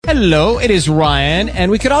Hello, it is Ryan,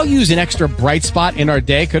 and we could all use an extra bright spot in our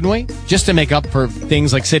day, couldn't we? Just to make up for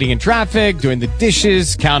things like sitting in traffic, doing the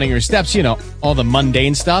dishes, counting your steps, you know, all the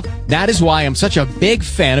mundane stuff. That is why I'm such a big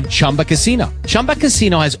fan of Chumba Casino. Chumba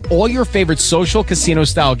Casino has all your favorite social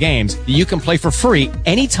casino-style games that you can play for free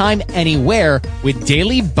anytime, anywhere with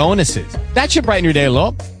daily bonuses. That should brighten your day a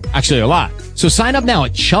little. Actually, a lot. So sign up now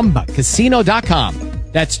at ChumbaCasino.com.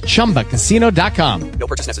 That's ChumbaCasino.com. No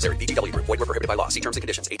purchase necessary. VGW Group. Void where prohibited by law. See terms and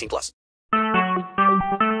conditions. 18+.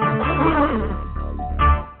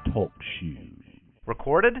 Talk shoes.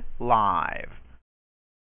 Recorded live.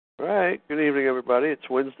 All right. Good evening, everybody. It's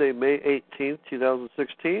Wednesday, May 18th,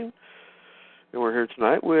 2016. And we're here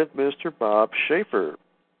tonight with Mr. Bob Schaefer.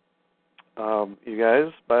 You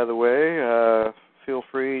guys, by the way, feel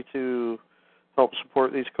free to help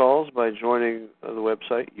support these calls by joining the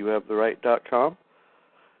website, youhavetheright.com.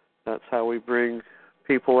 That's how we bring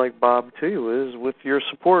people like Bob to you, is with your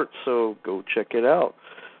support. So go check it out.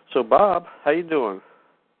 So, Bob, how you doing?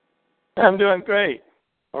 I'm doing great.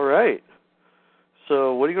 All right.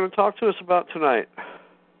 So what are you going to talk to us about tonight?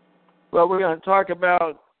 Well, we're going to talk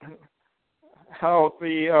about how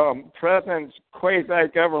the president's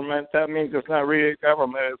quasi-government, that means it's not really a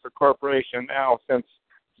government, it's a corporation now since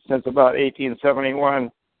about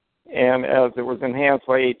 1871, and as it was enhanced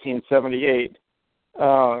by 1878,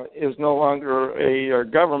 is no longer a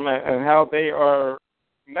government, and how they are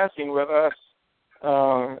messing with us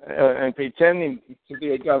and pretending to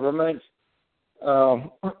be a government, and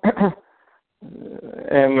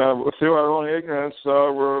through our own ignorance,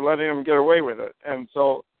 we're letting them get away with it. And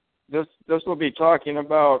so this will be talking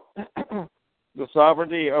about the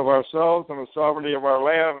sovereignty of ourselves and the sovereignty of our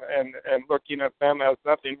land, and looking at them as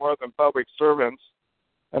nothing more than public servants.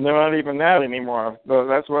 And they're not even that anymore.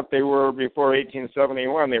 That's what they were before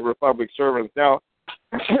 1871. They were public servants. Now,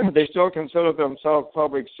 they still consider themselves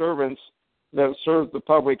public servants that serve the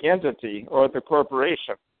public entity or the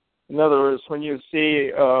corporation. In other words, when you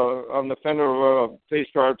see on the federal police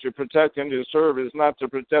card, to protect and to serve is not to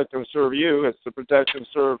protect and serve you, it's to protect and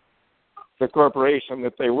serve the corporation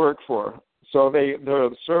that they work for. So they're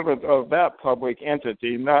the servant of that public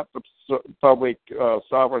entity, not the public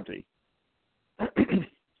sovereignty.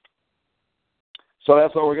 So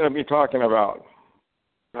that's what we're going to be talking about.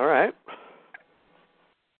 All right.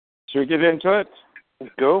 Should we get into it?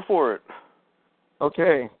 Go for it.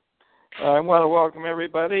 Okay. I want to welcome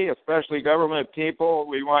everybody, especially government people.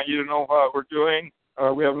 We want you to know what we're doing.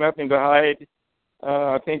 We have nothing to hide.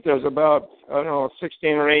 I think there's about,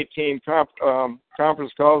 16 or 18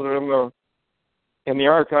 conference calls are in the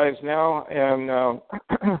archives now, and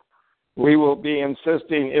we will be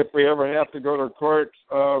insisting, if we ever have to go to court,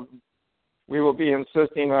 we will be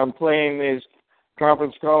insisting on playing these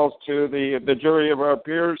conference calls to the jury of our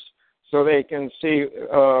peers so they can see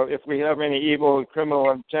if we have any evil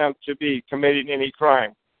criminal intent to be committing any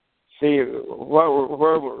crime. See,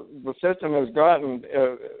 where the system has gotten,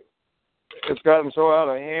 it's gotten so out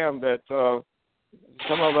of hand that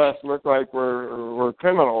some of us look like we're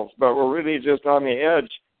criminals, but we're really just on the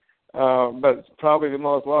edge. But probably the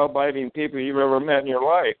most law-abiding people you've ever met in your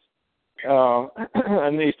life.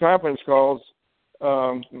 And these conference calls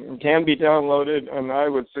can be downloaded, and I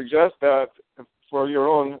would suggest that for your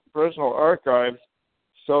own personal archives,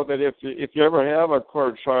 so that if you ever have a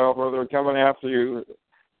court trial where they're coming after you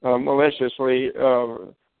maliciously,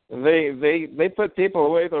 they put people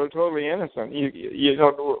away that are totally innocent.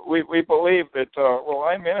 We believe that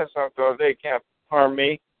I'm innocent, so they can't harm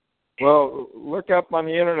me. Well, look up on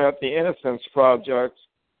the internet the Innocence Project,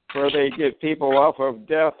 where they get people off of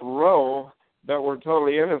death row that were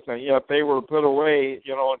totally innocent, yet they were put away.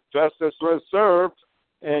 Justice was served,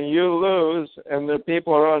 and you lose, and the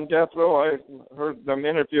people are on death row. I heard them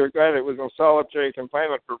interview a guy that was in solitary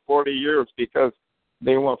confinement for 40 years because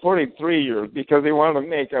they want 43 years because they wanted to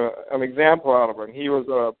make an example out of him. He was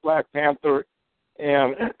a Black Panther,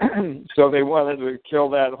 and so they wanted to kill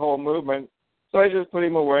that whole movement. So I just put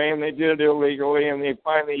him away, and they did it illegally, and they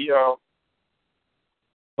finally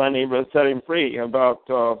set him free about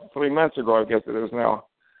 3 months ago, I guess it is now.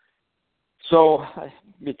 So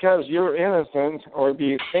because you're innocent, or if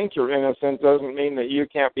you think you're innocent, doesn't mean that you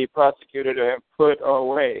can't be prosecuted and put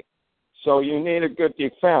away. So you need a good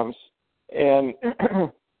defense. And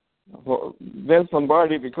Vince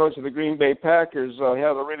Lombardi, the coach of the Green Bay Packers,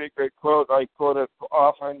 had a really great quote. I quote it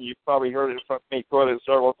often. You've probably heard it from me quoted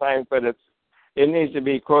several times, but it needs to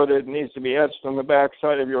be quoted, it needs to be etched on the back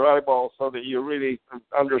side of your eyeball so that you really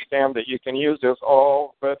understand that you can use this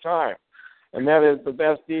all the time. And that is, the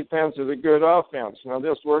best defense is a good offense. Now,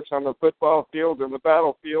 this works on the football field, in the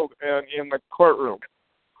battlefield, and in the courtroom.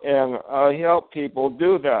 and I help people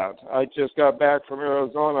do that. I just got back from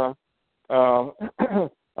Arizona. I'm going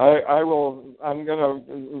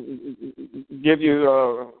to give you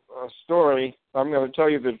a story. I'm going to tell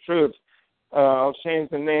you the truth. I'll change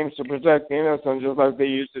the names to protect the innocent, just like they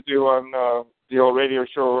used to do on the old radio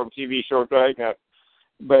show and TV show Dragnet.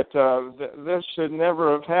 But this should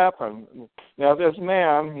never have happened. Now, this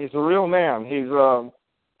man, he's a real man.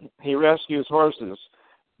 He rescues horses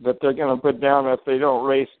that they're going to put down if they don't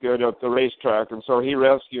race good at the racetrack, and so he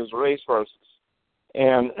rescues race horses.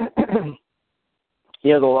 And he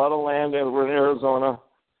has a lot of land over in Arizona,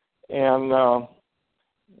 and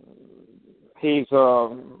he's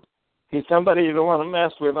somebody you don't want to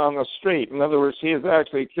mess with on the street. In other words, he has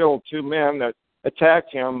actually killed two men that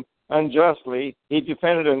attacked him unjustly. He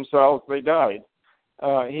defended himself. They died.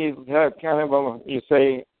 He's had kind of a, you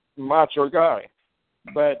say, macho guy.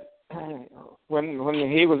 But when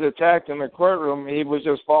he was attacked in the courtroom, he was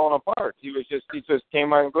just falling apart. He just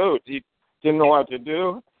came unglued. He didn't know what to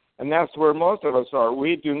do, and that's where most of us are.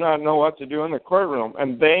 We do not know what to do in the courtroom,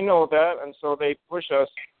 and they know that, and so they push us.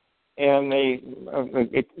 And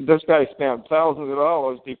this guy spent thousands of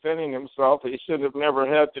dollars defending himself. He should have never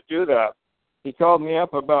had to do that. He called me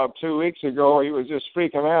up about 2 weeks ago. He was just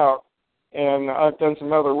freaking out, and I've done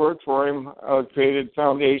some other work for him. I've created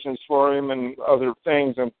foundations for him and other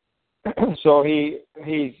things, and so he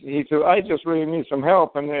said, I just really need some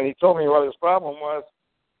help, and then he told me what his problem was.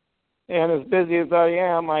 And as busy as I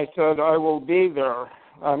am, I said, I will be there.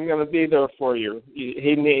 I'm going to be there for you.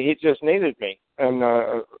 He just needed me, and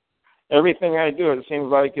everything I do, it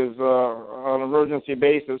seems like, is on an emergency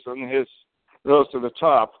basis, and his rose to the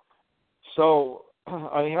top. So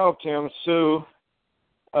I helped him sue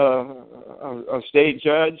a state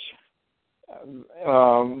judge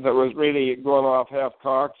that was really going off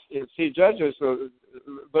half-cocked. See, judges,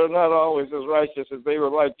 they're not always as righteous as they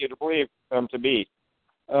would like you to believe them to be.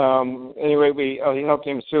 Anyway, I helped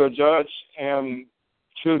him sue a judge and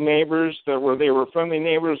two neighbors they were friendly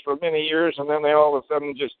neighbors for many years, and then they all of a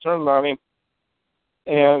sudden just turned on him,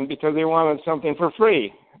 and because they wanted something for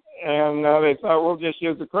free, and they thought, we'll just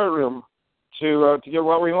use the courtroom to get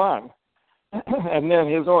what we want. And then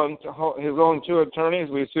his own two attorneys,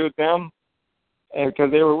 we sued them, and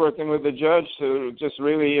because they were working with the judge to just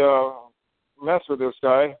really mess with this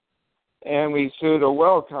guy, and we sued a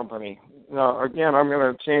well company. Now, again, I'm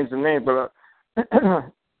going to change the name, but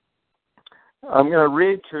I'm going to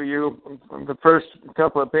read to you the first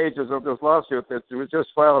couple of pages of this lawsuit that was just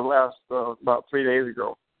filed about 3 days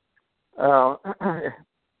ago.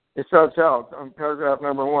 It starts out on paragraph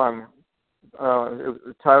number 1.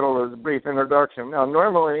 The title is Brief Introduction. Now,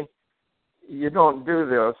 normally, you don't do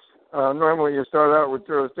this. Normally, you start out with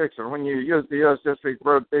jurisdiction. When you use the U.S. District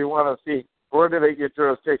Court, they want to see where do they get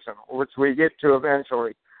jurisdiction, which we get to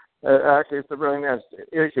eventually. Actually, it's the very next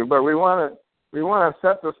issue. But we want to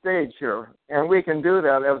set the stage here, and we can do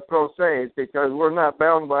that as pro se because we're not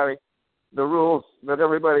bound by the rules that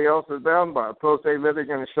everybody else is bound by. Pro se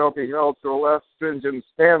litigants shall be held to a less stringent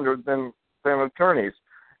standard than attorneys,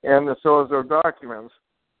 and so is their documents.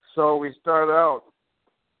 So we start out,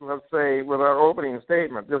 let's say, with our opening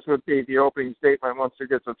statement. This would be the opening statement once it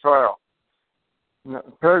gets to trial. Now,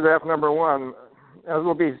 paragraph number 1, as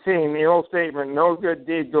will be seen, the old statement, no good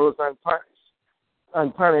deed goes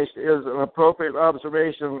unpunished is an appropriate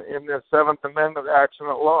observation in the Seventh Amendment action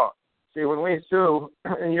at law. See, when we sue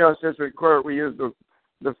in U.S. District Court, we use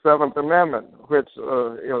the Seventh Amendment, which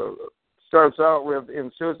starts out with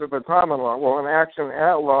in suits of the common law. Well, an action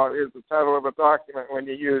at law is the title of a document when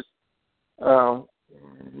you use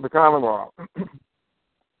the common law.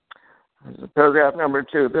 Paragraph number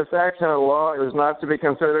 2. This action at law is not to be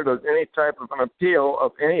considered as any type of an appeal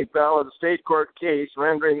of any valid state court case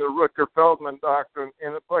rendering the Rooker-Feldman doctrine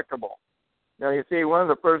inapplicable. Now, you see, one of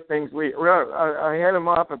the first things I had them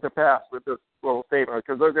off at the pass with this little statement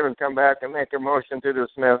because they're going to come back and make a motion to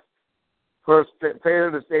dismiss. First,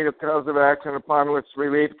 failure to state a cause of action upon which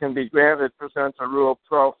relief can be granted pursuant to Rule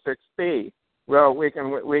 12.6b. Well, we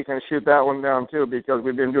can shoot that one down too because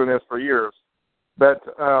we've been doing this for years. But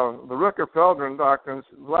the Rooker-Feldman doctrines,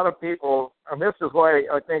 a lot of people, and this is why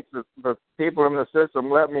I think the people in the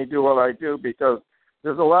system let me do what I do, because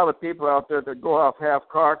there's a lot of people out there that go off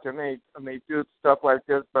half-cocked and they do stuff like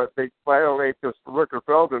this, but they violate this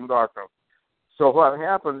Rooker-Feldman doctrine. So what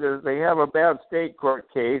happens is they have a bad state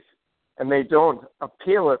court case and they don't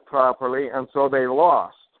appeal it properly, and so they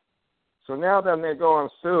lost. So now then they go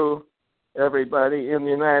and sue everybody in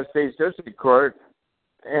the United States District Court,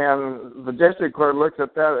 and the district court looks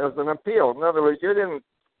at that as an appeal. In other words, you didn't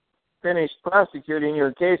finish prosecuting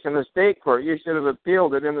your case in the state court. You should have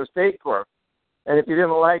appealed it in the state court. And if you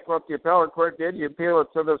didn't like what the appellate court did, you appeal it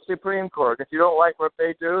to the Supreme Court. If you don't like what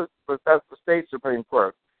they do, that's the state Supreme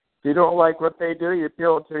Court. If you don't like what they do, you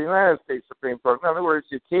appeal it to the United States Supreme Court. In other words,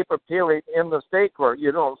 you keep appealing in the state court.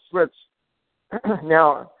 You don't switch.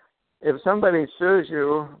 Now, if somebody sues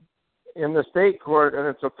you in the state court and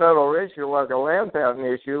it's a federal issue like a land patent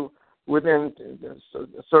issue, within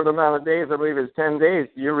a certain amount of days, I believe it's 10 days,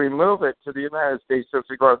 you remove it to the United States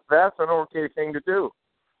Supreme Court. That's an okay thing to do.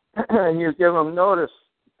 And you give them notice.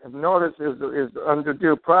 Notice is under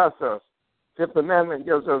due process. Fifth Amendment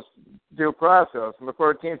gives us due process, and the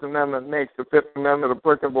 14th Amendment makes the Fifth Amendment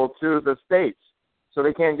applicable to the states, so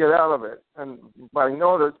they can't get out of it. And by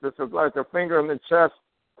notice, this is like a finger in the chest.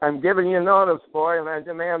 I'm giving you notice, boy, and I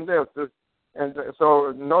demand this. And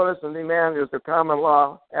so notice and demand is a common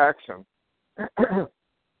law action.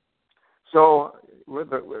 So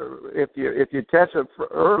if you catch it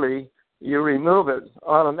early, you remove it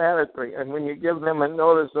automatically. And when you give them a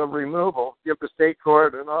notice of removal, give the state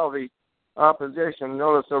court and all the opposition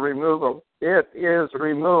notice of removal, it is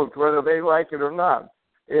removed, whether they like it or not.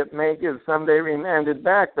 It may get someday remanded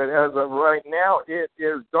back, but as of right now, it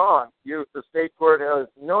is gone. The state court has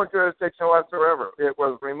no jurisdiction whatsoever. It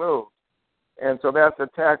was removed. And so that's a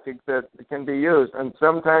tactic that can be used. And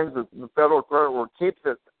sometimes the federal court will keep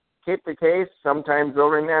the case. Sometimes they'll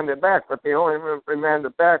remand it back, but they only remand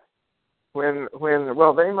it back when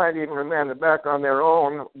they might even remand it back on their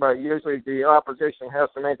own, but usually the opposition has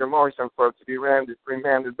to make a motion for it to be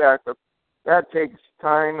remanded back. But that takes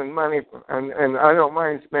time and money, and I don't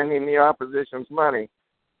mind spending the opposition's money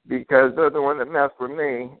because they're the one that messed with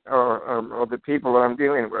me or the people that I'm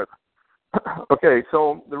dealing with. Okay,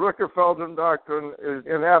 so the Rooker-Feldman doctrine is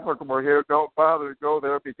inapplicable here. Don't bother to go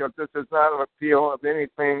there because this is not an appeal of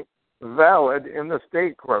anything valid in the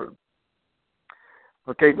state court.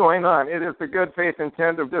 Okay, going on. It is the good faith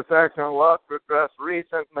intent of this action of law to address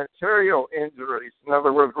recent material injuries. In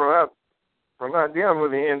other words, we're not dealing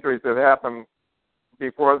with the injuries that happened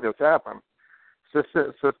before this happened.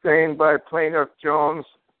 Sustained by plaintiff Jones,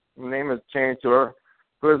 the name is changed to her,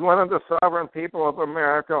 who is one of the sovereign people of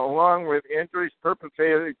America, along with injuries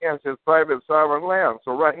perpetrated against his private sovereign land.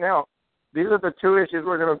 So right now, these are the two issues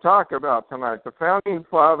we're going to talk about tonight. The Founding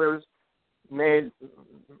Fathers made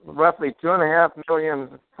roughly 2.5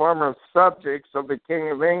 million former subjects of the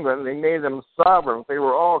King of England. They made them sovereigns. They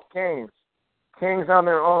were all kings on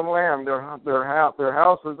their own land. Their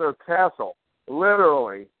house was their castle.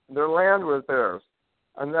 Literally, their land was theirs.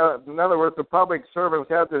 In other words, the public servants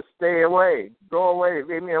had to stay away, go away,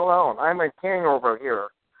 leave me alone. I'm a king over here.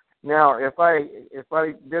 Now, if I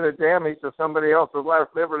did a damage to somebody else's life,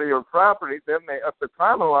 liberty, or property, then up to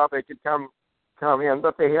common law they could come in,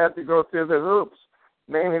 but they had to go through the hoops,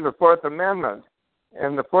 mainly the Fourth Amendment.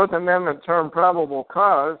 And the Fourth Amendment term probable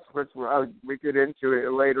cause, which we get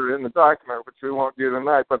into later in the document, which we won't do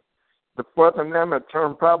tonight, but the Fourth Amendment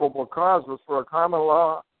term probable cause was for a common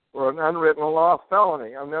law or an unwritten law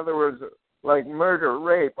felony. In other words, like murder,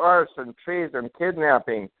 rape, arson, treason,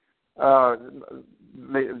 kidnapping. They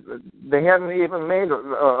hadn't even made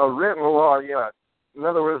a written law yet. In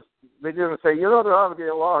other words, they didn't say, there ought to be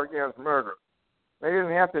a law against murder. They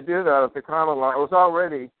didn't have to do that at the common law. It was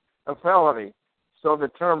already a felony. So the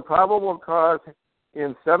term probable cause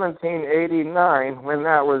in 1789, when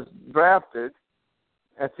that was drafted,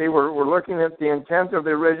 and see, we're looking at the intent of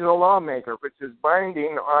the original lawmaker, which is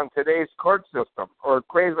binding on today's court system or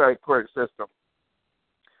quasi-court system.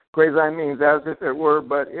 Quasi means as if it were,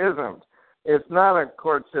 but isn't. It's not a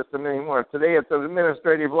court system anymore. Today it's an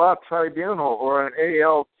administrative law tribunal or an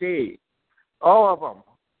ALT. All of them.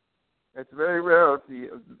 It's very rare,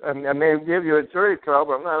 and they give you a jury trial,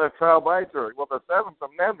 but not a trial by jury. Well, the Seventh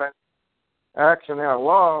Amendment action at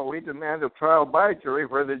law, we demand a trial by jury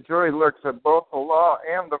where the jury looks at both the law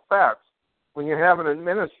and the facts. When you have an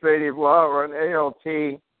administrative law or an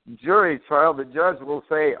ALT jury trial, the judge will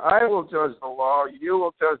say, I will judge the law, you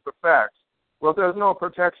will judge the facts. Well, there's no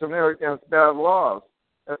protection there against bad laws.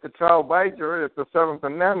 At the trial by jury, if the Seventh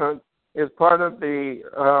Amendment is part of the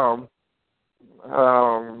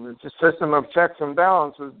system of checks and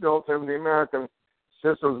balances built in the American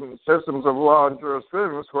systems of law and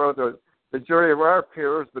jurisprudence, where the jury of our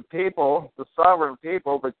peers, the people, the sovereign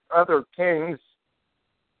people, the other kings,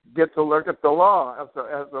 get to look at the law as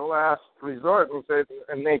the last resort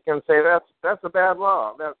and they can say that's a bad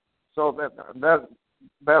law.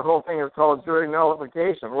 That whole thing is called jury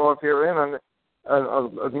nullification. Well, if you're in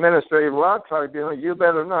an administrative law tribunal, you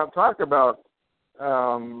better not talk about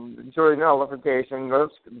jury nullification.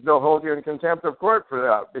 They'll hold you in contempt of court for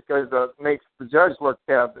that because it makes the judge look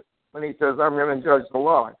bad when he says, I'm going to judge the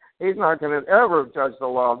law. He's not going to ever judge the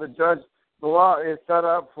law. The the law is set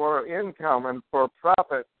up for income and for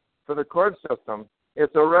profit for the court system.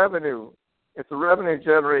 It's a revenue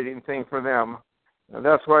generating thing for them. And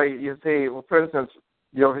that's why you see, for instance,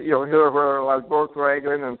 you'll hear where like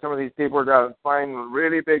Volkswagen and some of these people got fined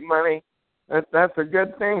really big money. That's a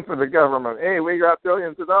good thing for the government. Hey, we got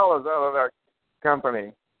billions of dollars out of that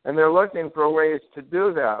company, and they're looking for ways to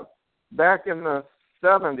do that. Back in the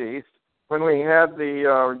 70s, when we had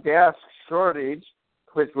the gas shortage,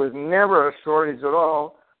 which was never a shortage at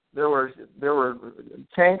all, there were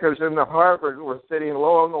tankers in the harbor that were sitting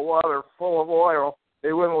low in the water, full of oil.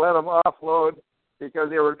 They wouldn't let them offload because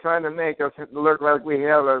they were trying to make us look like we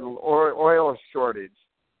have an oil shortage,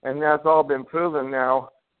 and that's all been proven now.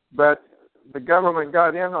 But the government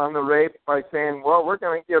got in on the rape by saying, well, we're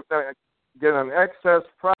going to get an excess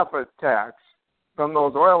profit tax from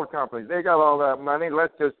those oil companies. They got all that money.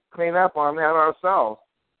 Let's just clean up on that ourselves.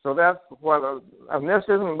 So that's what, and this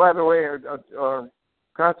isn't, by the way, a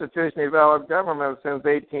constitutionally valid government since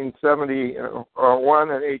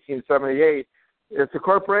 1871 and 1878. It's a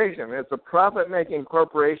corporation. It's a profit-making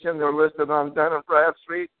corporation. They're listed on Dun &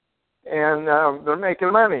 Bradstreet, and they're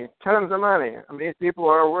making money, tons of money. I mean, these people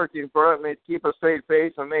are working for it, and they keep a straight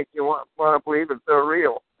face and make you want to believe that they're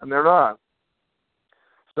real, and they're not.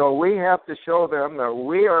 So we have to show them that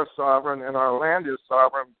we are sovereign and our land is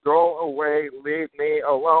sovereign. Go away, leave me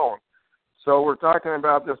alone. So we're talking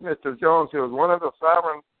about this Mr. Jones, who is one of the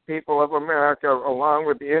sovereign people of America, along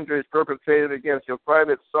with the injuries perpetrated against your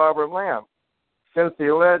private sovereign land, since the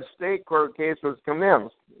alleged state court case was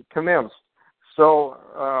commenced. So,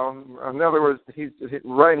 in other words,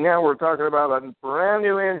 right now we're talking about a brand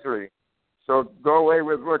new injury. So go away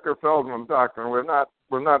with Rooker-Feldman doctrine. We're not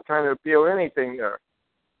trying to appeal anything there.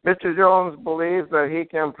 Mr. Jones believes that he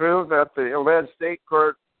can prove that the alleged state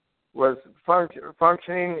court was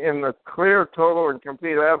functioning in the clear, total, and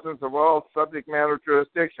complete absence of all subject matter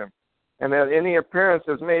jurisdiction, and that any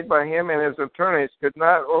appearances made by him and his attorneys could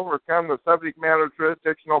not overcome the subject matter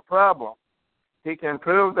jurisdictional problem. He can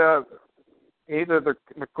prove that either the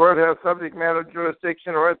court has subject matter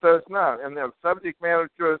jurisdiction or it does not, and that subject matter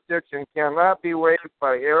jurisdiction cannot be waived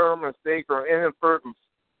by error, mistake, or inadvertence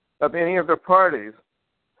of any of the parties.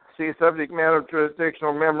 See subject matter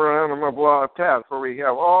jurisdictional memorandum of law attached, where we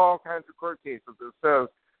have all kinds of court cases that says,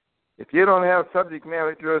 if you don't have subject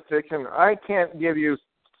matter jurisdiction, I can't give you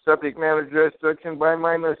subject matter jurisdiction by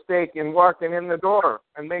my mistake in walking in the door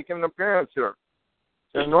and making an appearance here.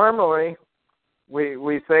 And normally,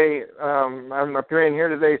 we say, I'm appearing here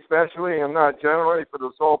today specially and not generally for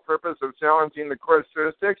the sole purpose of challenging the court's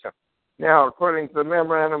jurisdiction. Now, according to the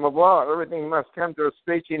memorandum of law, everything must come to a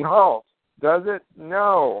screeching halt. Does it?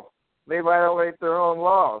 No. They violate their own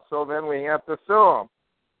law, so then we have to sue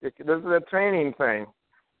them. This is a training thing.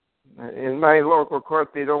 In my local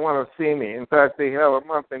court, they don't want to see me. In fact, they have a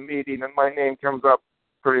monthly meeting, and my name comes up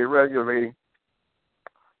pretty regularly.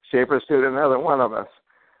 Schaefer sued another one of us.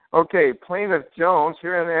 Okay, Plaintiff Jones,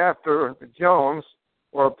 hereinafter Jones,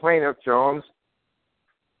 or Plaintiff Jones,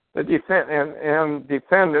 the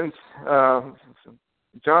defendants,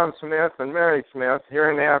 John Smith and Mary Smith,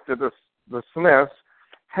 hereinafter the Smiths,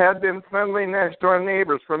 had been friendly next-door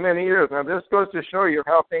neighbors for many years. Now, this goes to show you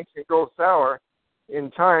how things can go sour in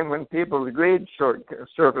time when people's greed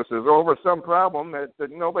surfaces over some problem that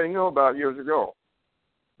nobody knew about years ago.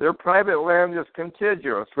 Their private land is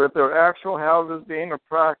contiguous, with their actual houses being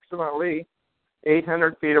approximately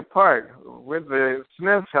 800 feet apart, with the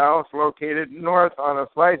Smith's house located north on a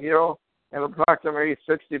slight hill and approximately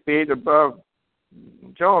 60 feet above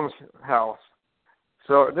Jones' house.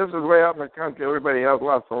 So this is way out in the country. Everybody has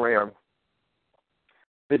lots of land.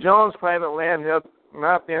 The Jones private land had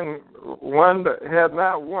not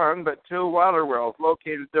one but two water wells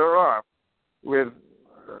located thereof. That's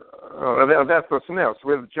the Smiths.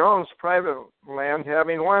 With Jones private land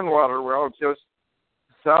having one water well just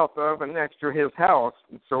south of and next to his house.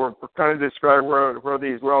 So we're trying to describe where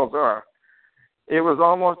these wells are. It was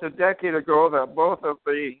almost a decade ago that both of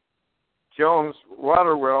the Jones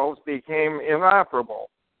water wells became inoperable.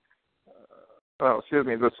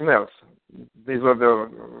 The Smiths. These are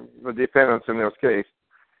the defendants in this case.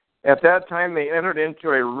 At that time, they entered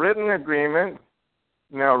into a written agreement.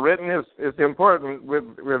 Now, written is important with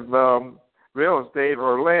real estate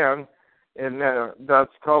or land, and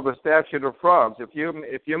that's called the statute of frauds. If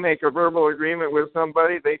you make a verbal agreement with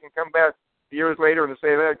somebody, they can come back years later and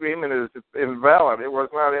say that agreement is invalid. It was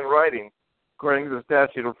not in writing, according to the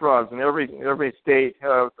statute of frauds. And every state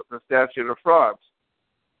has the statute of frauds.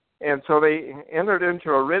 And so they entered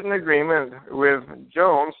into a written agreement with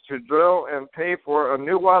Jones to drill and pay for a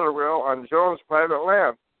new water well on Jones' private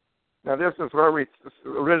land. Now, this is where we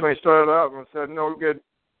originally started out and said no good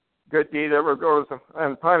deed ever goes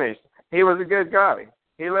unpunished. He was a good guy.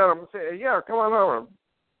 He let him say, yeah, come on over.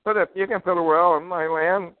 You can put a well on my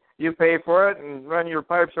land. You pay for it and run your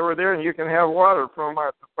pipes over there, and you can have water from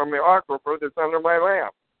the aquifer that's under my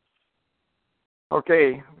land.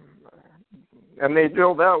 Okay. And they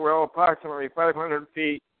drilled that well approximately 500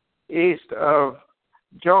 feet east of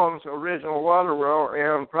Jones' original water well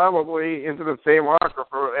and probably into the same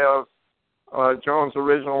aquifer as Jones'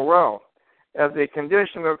 original well. As a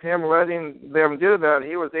condition of him letting them do that,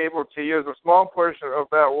 he was able to use a small portion of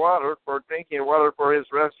that water for drinking water for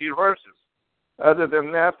his rescued horses. Other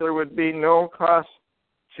than that, there would be no cost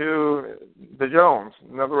to the Jones.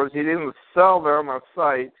 In other words, he didn't sell them a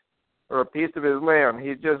site or a piece of his land.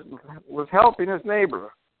 He just was helping his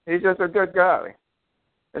neighbor. He's just a good guy.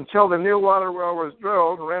 Until the new water well was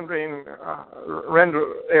drilled, rendered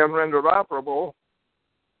operable,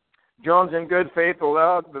 Jones, in good faith,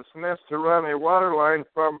 allowed the Smiths to run a water line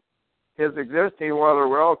from his existing water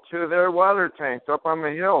well to their water tanks up on the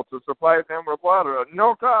hill to supply them with water at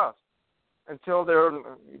no cost until the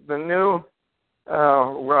new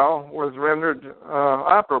well was rendered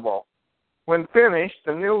operable. When finished,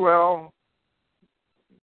 the new well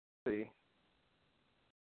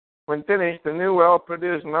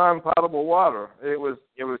produced non-potable water. It was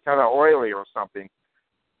kind of oily or something.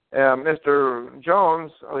 Mr.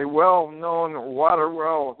 Jones, a well-known water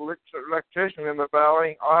well electrician in the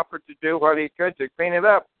valley, offered to do what he could to clean it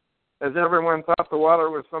up, as everyone thought the water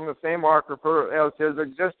was from the same aquifer as his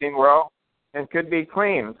existing well and could be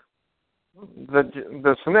cleaned.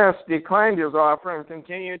 The Smiths declined his offer and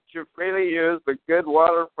continued to freely use the good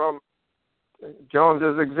water from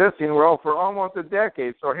Jones's existing well for almost a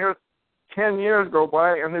decade. So here's 10 years go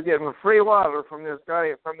by, and they're getting free water from this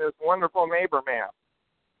guy, from this wonderful neighbor man.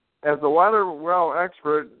 As the water well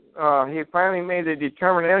expert, he finally made a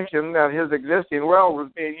determination that his existing well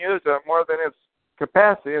was being used at more than its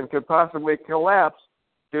capacity and could possibly collapse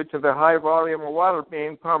due to the high volume of water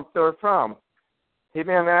being pumped therefrom. He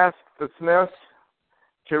then asked the Smiths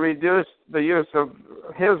to reduce the use of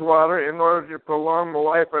his water in order to prolong the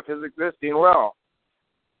life of his existing well.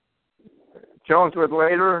 Jones would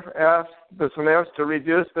later ask the Smiths to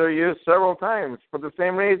reduce their use several times for the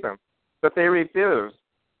same reason, but they refused.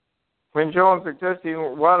 When Jones'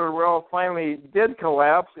 existing water well finally did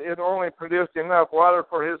collapse, it only produced enough water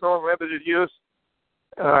for his own limited use,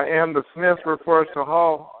 and the Smiths were forced to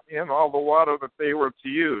haul in all the water that they were to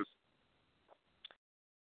use.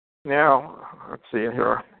 Now, let's see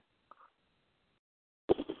here.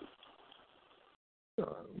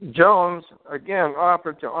 Jones, again,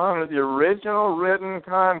 offered to honor the original written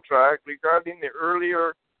contract regarding the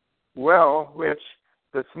earlier well, which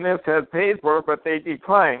the Smiths had paid for, but they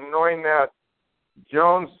declined, knowing that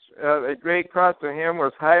Jones, at a great cost to him,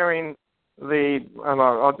 was hiring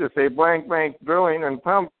I'll just say blank drilling and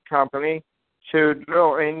pump company to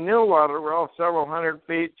drill a new water well several hundred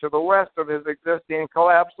feet to the west of his existing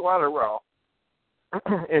collapsed water well.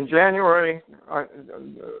 In January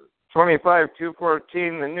 25,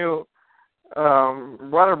 2014, the new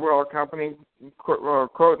water well company,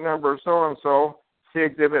 quote number so-and-so, see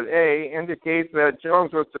Exhibit A, indicates that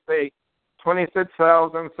Jones was to pay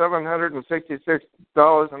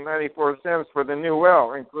 $26,766.94 for the new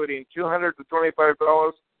well, including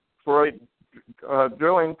 $225 for a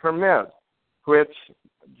drilling permit, which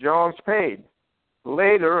Jones paid.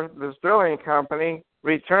 Later, this drilling company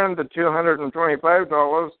returned the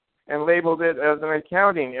 $225 and labeled it as an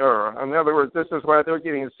accounting error. In other words, this is why they're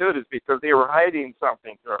getting sued, is because they were hiding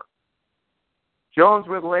something here. Jones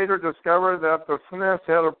would later discover that the Smiths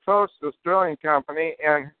had approached this drilling company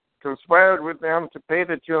and conspired with them to pay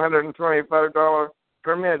the $225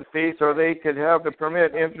 permit fee so they could have the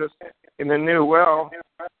permit interest in the new well,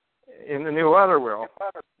 in the new water well.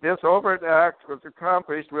 This overt act was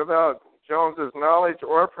accomplished without Jones's knowledge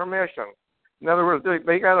or permission. In other words,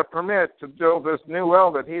 they got a permit to drill this new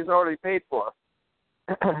well that he's already paid for.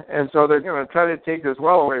 And so they're going to try to take this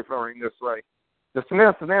well away from him this way. The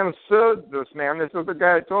Smiths then sued this man. This is the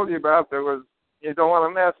guy I told you about that was, you don't want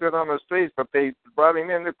to mess with on the streets, but they brought him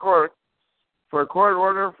into court for a court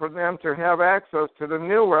order for them to have access to the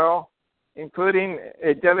new well, including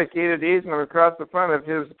a dedicated easement across the front of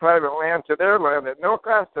his private land to their land at no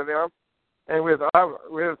cost to them, and with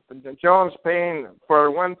Jones paying for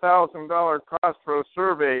a $1,000 cost for a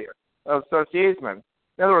survey of such easement.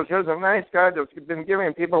 In other words, here's a nice guy that's been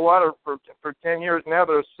giving people water for 10 years. Now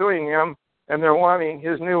they're suing him, and they're wanting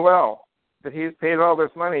his new well that he's paid all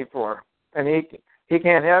this money for, and he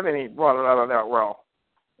can't have any water out of that well.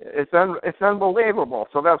 It's unbelievable.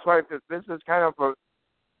 So that's why this is kind of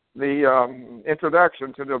the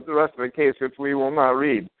introduction to the rest of the case, which we will not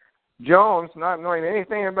read. Jones, not knowing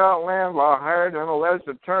anything about land law, hired an alleged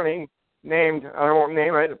attorney named, I won't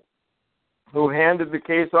name it, who handed the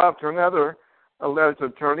case off to another alleged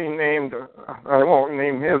attorney named, I won't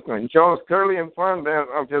name his name. Jones clearly informed them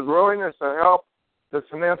of his willingness to help the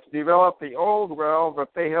Smiths develop the old well that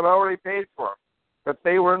they had already paid for, but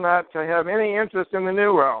they were not to have any interest in the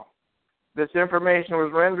new well. This information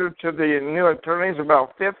was rendered to the new attorneys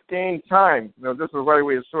about 15 times. Now, this is why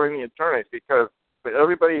we were suing the attorneys, because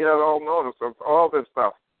everybody had all notice of all this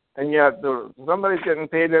stuff. And yet, somebody's getting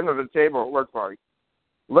paid into the table, it looks like.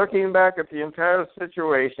 Looking back at the entire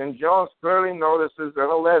situation, Jones clearly notices and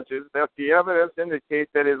alleges that the evidence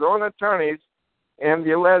indicates that his own attorneys and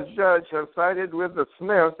the alleged judge have sided with the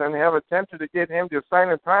Smiths and have attempted to get him to sign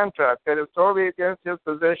a contract that is totally against his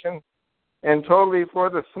position and totally for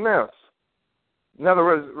the Smiths. In other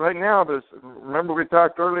words, right now, remember we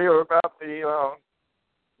talked earlier about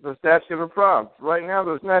the statute of frauds. Right now,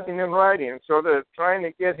 there's nothing in writing, so they're trying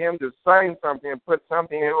to get him to sign something and put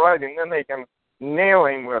something in writing, then they can nail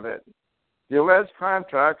him with it. The alleged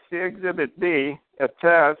contract, see Exhibit B,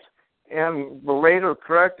 attached, and the later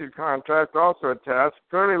corrected contract, also attached,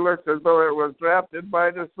 clearly looks as though it was drafted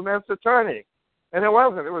by the Smith's attorney. And it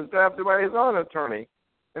wasn't. It was drafted by his own attorney.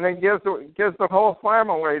 And it gives the whole farm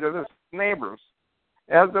away to his neighbors.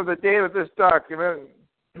 As of the date of this document,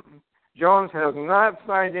 Jones has not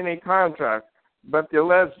signed any contract, but the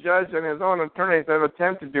alleged judge and his own attorneys have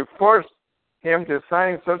attempted to force him to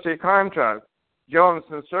sign such a contract. Jones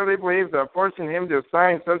sincerely believes that forcing him to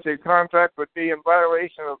sign such a contract would be in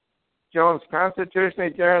violation of Jones' constitutionally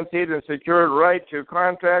guaranteed and secured right to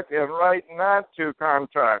contract and right not to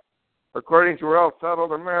contract, according to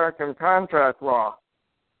well-settled American contract law.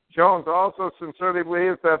 Jones also sincerely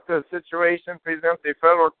believes that the situation presents a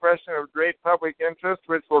federal question of great public interest,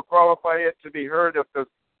 which will qualify it to be heard at the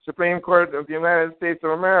Supreme Court of the United States of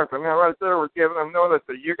America. Now, right there, we're giving them notice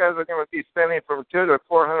that you guys are going to be spending from $200,000 to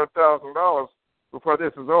 $400,000 before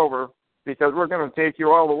this is over, because we're going to take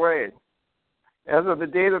you all the way. As of the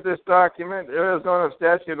date of this document, Arizona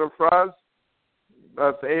Statute of Frauds,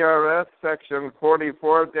 that's ARS Section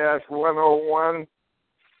 44-101,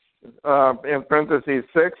 in parentheses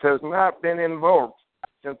 6, has not been invoked,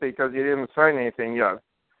 simply because he didn't sign anything yet.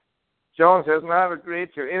 Jones has not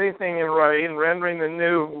agreed to anything in writing rendering the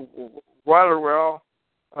new water well,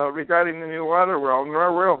 regarding the new water well,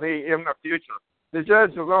 nor will he in the future. The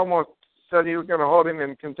judge has almost said he was going to hold him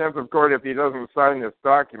in contempt of court if he doesn't sign this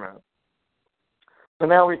document. So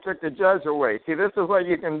now we took the judge away. See, this is what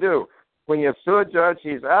you can do. When you sue a judge,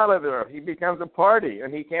 he's out of there. He becomes a party,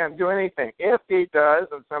 and he can't do anything. If he does,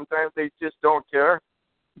 and sometimes they just don't care,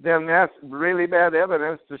 then that's really bad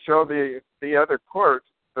evidence to show the other court,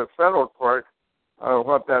 the federal court,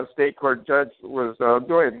 what that state court judge was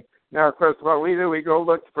doing. Now, of course, what we do, we go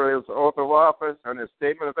look for his oath of office and his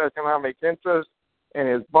statement of economic interest and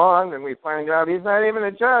his bond, and we find out he's not even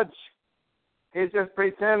a judge. He's just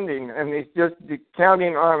pretending, and he's just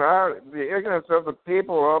counting on the ignorance of the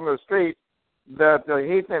people on the street that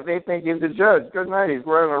they think he's a judge. Good night. He's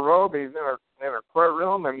wearing a robe. He's in a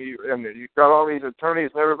courtroom, and you've got all these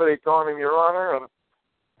attorneys and everybody calling him Your Honor, and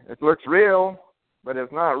it looks real, but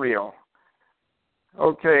it's not real.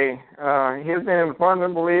 Okay, he's been informed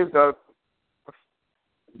and believes that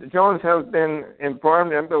Jones has been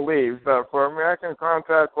informed and believes that for American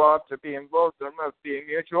contract law to be invoked, there must be a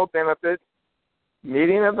mutual benefit,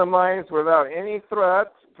 meeting of the minds without any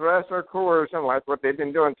threat or coercion, like what they've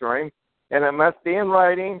been doing to him, and it must be in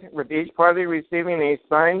writing, with each party receiving a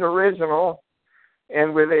signed original,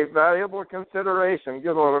 and with a valuable consideration.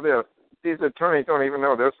 Get a load of this. These attorneys don't even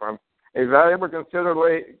know this one. A valuable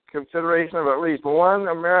consideration of at least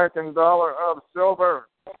 $1 American of silver.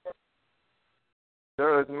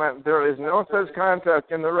 There is no such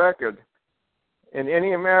contract in the record, in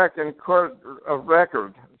any American court of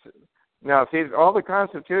record. Now, see, all the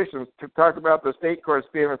constitutions talk about the state courts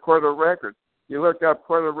being a court of record. You look up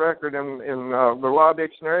court of record in the law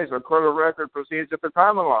dictionaries, a court of record proceeds at the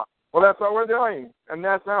common law. Well, that's what we're doing, and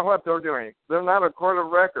that's not what they're doing. They're not a court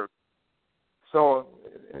of record. So,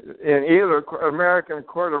 in either American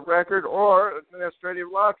court of record or administrative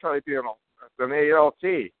law tribunal, an ALT.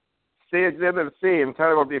 See Exhibit C,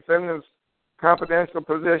 entitled Defendant's Confidential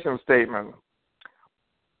Position Statement.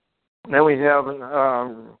 Then we have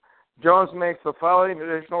Jones makes the following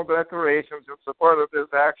additional declarations in support of this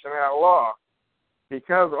action at law.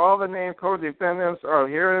 Because all the named co-defendants are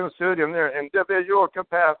here in suit in their individual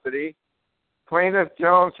capacity, plaintiff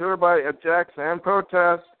Jones hereby objects and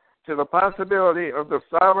protests to the possibility of the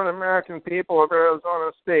sovereign American people of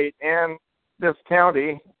Arizona State and this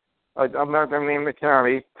county I'm not going to name the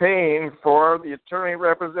county, paying for the attorney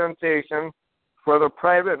representation for the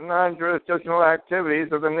private non-jurisdictional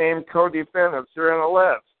activities of the named co-defendants here in the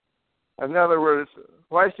list. In other words,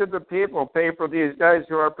 why should the people pay for these guys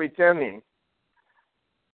who are pretending?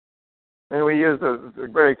 And we use a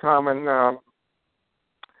very common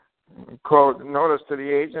quote, notice to the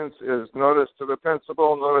agents is notice to the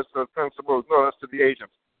principal, notice to the principal is notice to the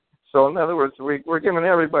agents. So in other words, we're giving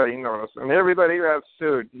everybody notice, and everybody got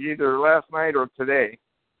sued either last night or today.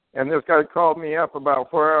 And this guy called me up about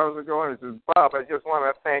 4 hours ago, and he says, Bob, I just want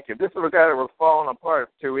to thank you. This is a guy that was falling apart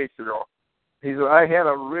 2 weeks ago. He said, I had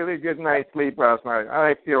a really good night's sleep last night.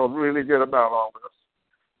 I feel really good about all this.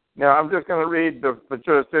 Now, I'm just going to read the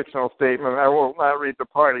jurisdictional statement. I will not read the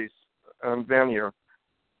parties venue.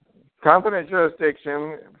 Competent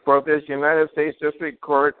jurisdiction for this United States District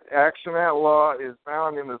Court action at law is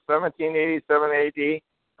found in the 1787 AD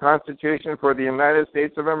Constitution for the United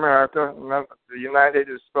States of America. The United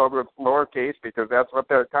is spelled with lowercase because that's what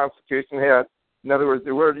that Constitution had. In other words,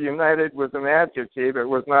 the word united was an adjective. It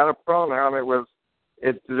was not a pronoun.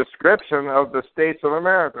 It's the description of the states of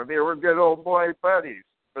America. They were good old boy buddies.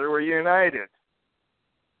 They were united.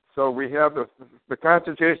 So we have the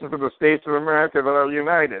Constitution for the states of America that are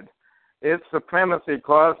united. Its supremacy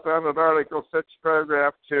clause found in Article 6,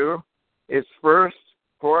 Paragraph 2, its 1st,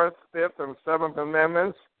 4th, 5th, and 7th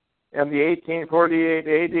Amendments, and the 1848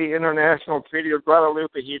 AD International Treaty of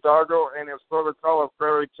Guadalupe Hidalgo and its Protocol of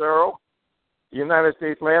Prairie Terrell, the United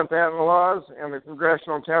States Land Patent Laws, and the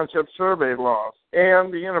Congressional Township Survey Laws,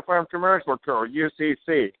 and the Uniform Commercial Code,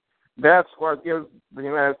 UCC. That's what gives the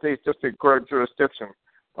United States District Court jurisdiction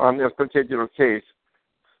on this particular case.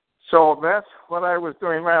 So that's what I was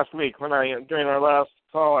doing last week during our last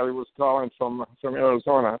call, I was calling from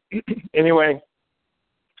Arizona. Anyway,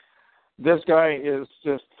 this guy is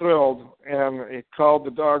just thrilled, and he called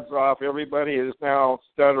the dogs off. Everybody is now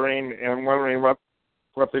stuttering and wondering what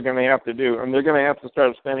they're going to have to do. And they're going to have to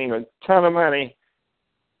start spending a ton of money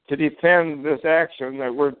to defend this action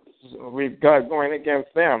that we've got going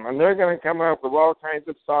against them. And they're going to come up with all kinds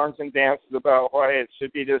of songs and dances about why it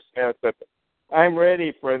should be dismissed. But I'm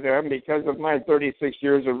ready for them because of my 36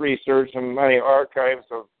 years of research and my archives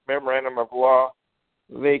of memorandum of law.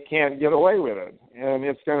 They can't get away with it, and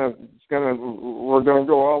we're gonna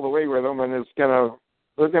go all the way with them, and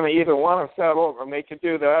they're gonna either want to settle, and they can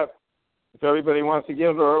do that. If everybody wants to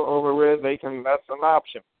get it over with, they can. That's an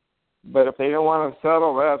option. But if they don't want to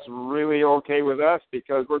settle, that's really okay with us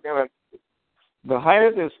because the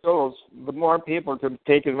higher this goes, the more people can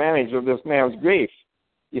take advantage of this man's grief.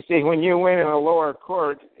 You see, when you win in a lower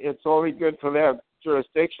court, it's only good for that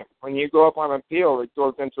jurisdiction. When you go up on appeal, it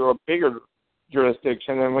goes into a bigger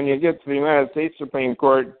jurisdiction. And when you get to the United States Supreme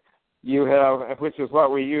Court, you have, which is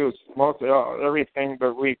what we use, most everything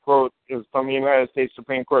that we quote is from the United States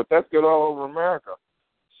Supreme Court. That's good all over America.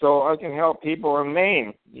 So I can help people in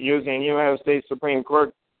Maine using United States Supreme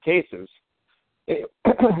Court cases.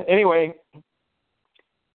 Anyway,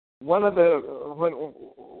 I'm going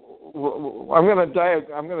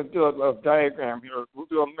to do a diagram here. We'll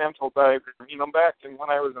do a mental diagram. You know, back when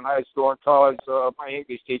I was in high school and college, my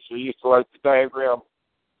English teacher used to like to diagram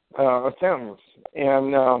a sentence.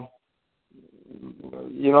 And,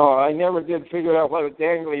 I never did figure out what a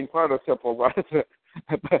dangling participle was,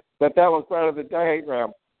 but that was part of the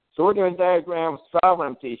diagram. So we're going to diagram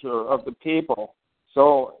sovereignty here of the people.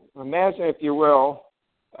 So imagine, if you will,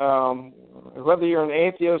 whether you're an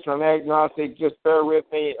atheist or an agnostic, just bear with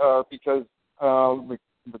me because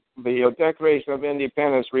the Declaration of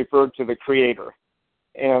Independence referred to the Creator.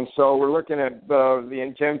 And so we're looking at the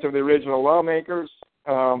intent of the original lawmakers.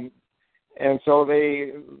 And so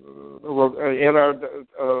in our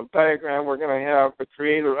diagram, we're going to have the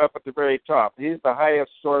Creator up at the very top. He's the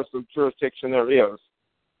highest source of jurisdiction there is.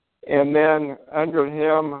 And then under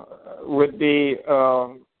him would be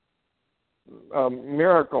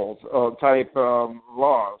miracles type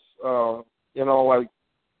laws. Like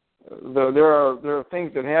there are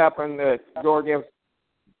things that happen that go against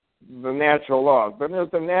the natural laws. But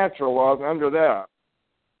there's the natural laws under that.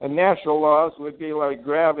 And natural laws would be like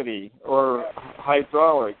gravity or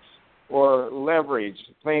hydraulics or leverage,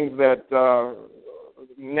 things that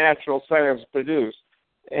natural science produce.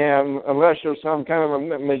 And unless you're some kind of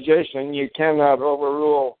a magician, you cannot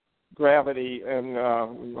overrule gravity and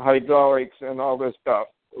hydraulics and all this stuff,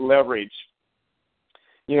 leverage.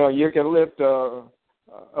 You can lift a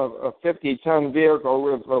 50-ton vehicle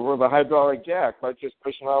with a hydraulic jack by just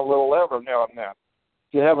pushing on a little lever now and then.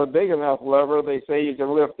 If you have a big enough lever, they say you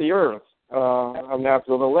can lift the earth, and that's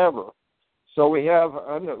with a lever. So we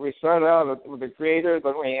start out with the Creator,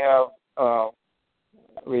 then we have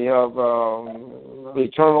We have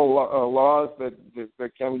eternal laws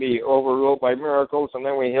that can be overruled by miracles, and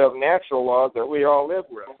then we have natural laws that we all live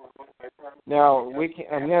with. Now,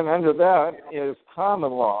 and then under that is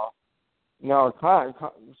common law. Now,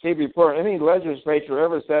 see, before any legislature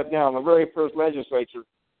ever sat down, the very first legislature,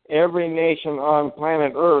 every nation on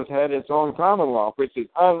planet Earth had its own common law, which is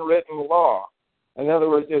unwritten law. In other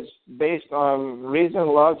words, it's based on reason,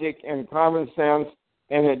 logic, and common sense,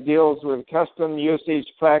 and it deals with custom, usage,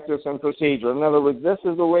 practice, and procedure. In other words, this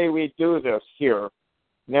is the way we do this here.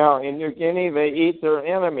 Now, in New Guinea, they eat their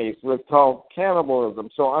enemies, what's called cannibalism.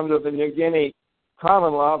 So under the New Guinea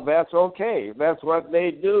common law, that's okay. That's what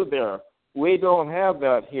they do there. We don't have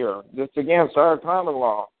that here. It's against our common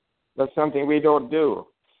law. That's something we don't do.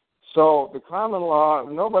 So the common law,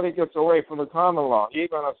 nobody gets away from the common law,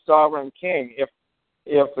 even a sovereign king.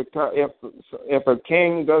 If a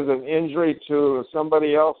king does an injury to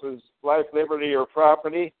somebody else's life, liberty, or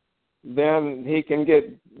property, then he can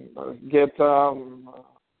get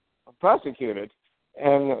prosecuted,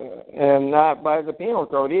 and not by the penal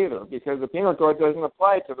code either, because the penal code doesn't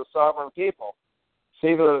apply to the sovereign people.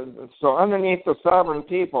 See, so underneath the sovereign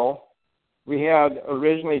people, we had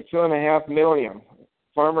originally 2.5 million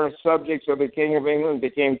former subjects of the King of England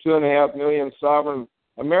became 2.5 million sovereign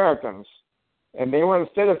Americans. And they weren't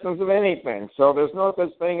citizens of anything. So there's no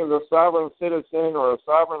such thing as a sovereign citizen or a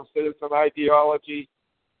sovereign citizen ideology.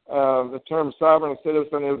 The term sovereign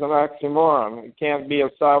citizen is an oxymoron. You can't be a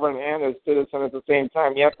sovereign and a citizen at the same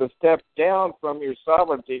time. You have to step down from your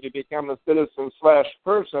sovereignty to become a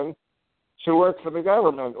citizen/person to work for the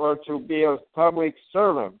government or to be a public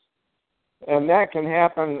servant. And that can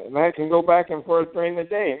happen, that can go back and forth during the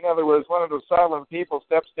day. In other words, one of the sovereign people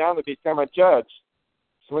steps down to become a judge.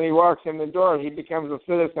 So when he walks in the door, he becomes a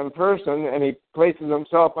citizen person, and he places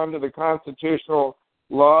himself under the constitutional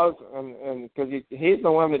laws, and because he's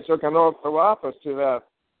the one that took an oath of office to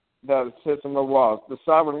that system of laws. The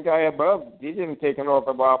sovereign guy above, he didn't take an oath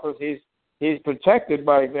of office. He's protected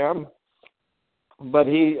by them, but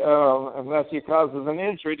unless he causes an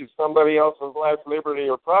injury to somebody else's life, liberty,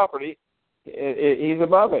 or property, he's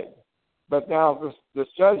above it. But now this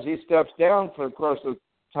judge, he steps down for the course of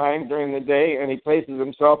time during the day, and he places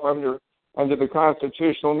himself under the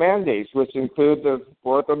constitutional mandates, which include the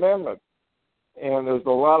Fourth Amendment. And there's a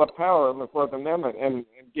lot of power in the Fourth Amendment, and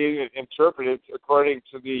getting it interpreted according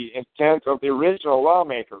to the intent of the original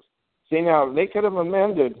lawmakers. See, now, they could have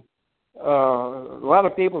amended. A lot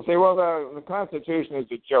of people say, well, the Constitution is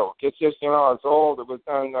a joke. It's just, it's old. It was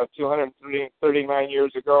done 239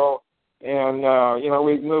 years ago, and,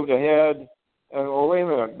 we've moved ahead. And, well, wait a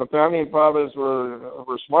minute. The Founding Fathers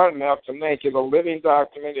were smart enough to make it a living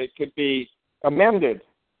document. It could be amended.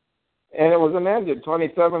 And it was amended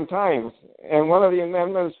 27 times. And one of the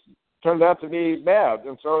amendments turned out to be bad.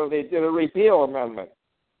 And so they did a repeal amendment.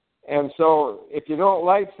 And so if you don't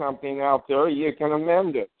like something out there, you can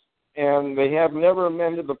amend it. And they have never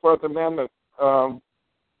amended the Fourth Amendment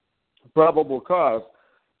probable cause.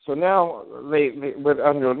 So now,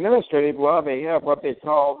 under administrative law, they have what they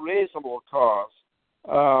call reasonable cause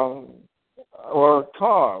or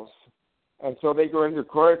cause. And so they go into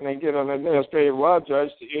court and they get an administrative law judge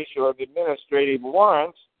to issue an administrative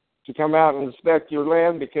warrant to come out and inspect your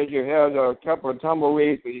land because you had a couple of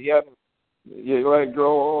tumbleweeds that you let it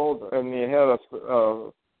grow old, and you had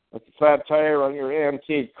a flat tire on your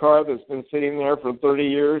antique car that's been sitting there for 30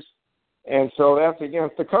 years. And so that's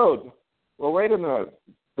against the code. Well, wait a minute.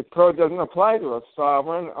 The code doesn't apply to a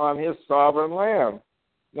sovereign on his sovereign land.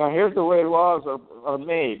 Now, here's the way laws are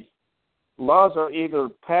made. Laws are either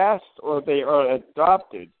passed or they are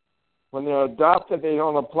adopted. When they're adopted, they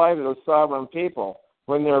don't apply to the sovereign people.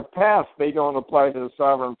 When they're passed, they don't apply to the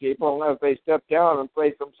sovereign people unless they step down and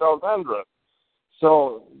place themselves under it.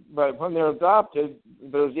 So, but when they're adopted,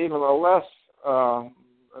 they're even less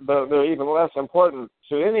important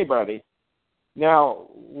to anybody. Now,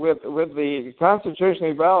 with the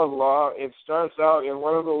constitutionally valid law, it starts out in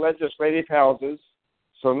one of the legislative houses.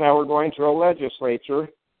 So now we're going to a legislature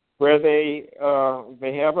where they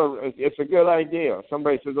have it's a good idea.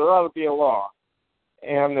 Somebody says there ought to be a law.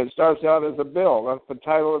 And it starts out as a bill. That's the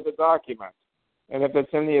title of the document. And if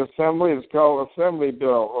it's in the Assembly, it's called Assembly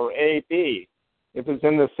Bill, or AB. If it's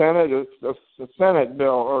in the Senate, it's the Senate Bill,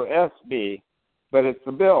 or SB. But it's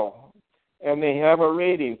the bill. And they have a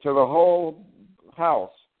reading to the whole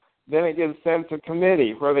House. Then it gets sent to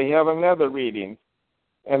committee where they have another reading.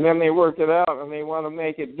 And then they work it out, and they want to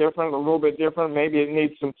make it different, a little bit different. Maybe it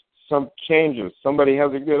needs some changes. Somebody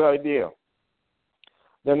has a good idea.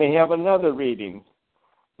 Then they have another reading.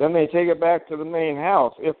 Then they take it back to the main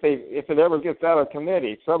house if it ever gets out of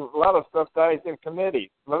committee. A lot of stuff dies in committee.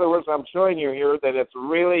 In other words, I'm showing you here that it's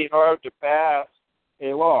really hard to pass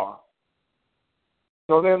a law.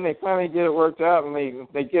 So then they finally get it worked out, and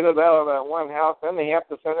they get it out of that one house. Then they have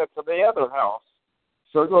to send it to the other house.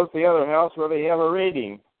 So it goes to the other house where they have a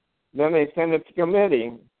reading. Then they send it to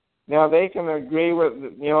committee. Now they can agree with,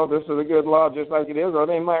 this is a good law just like it is, or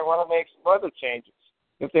they might want to make some other changes.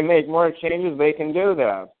 If they make more changes, they can do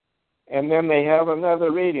that. And then they have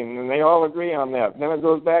another reading, and they all agree on that. Then it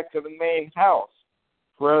goes back to the main house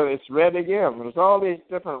where it's read again. There's all these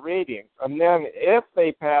different readings. And then if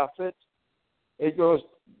they pass it, it goes,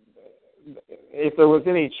 if there was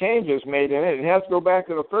any changes made in it, it has to go back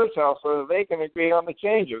to the first house so that they can agree on the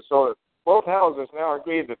changes. So both houses now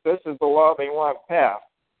agree that this is the law they want passed.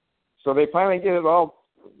 So they finally get it all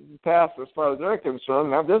passed as far as they're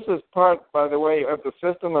concerned. Now, this is part, by the way, of the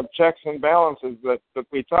system of checks and balances that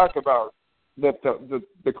we talk about, that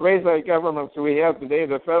the quasi-governments we have today,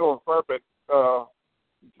 the federal corporate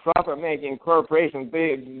profit-making corporations,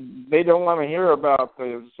 they don't want to hear about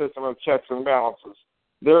the system of checks and balances.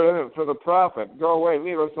 They're in it for the profit. Go away,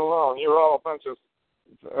 leave us alone. You're all a bunch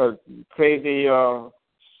of crazy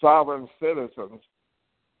sovereign citizens.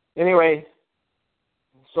 Anyway,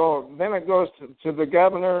 so then it goes to the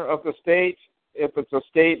governor of the state, if it's a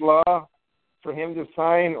state law, for him to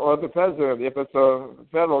sign, or the president, if it's a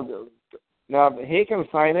federal. Now, he can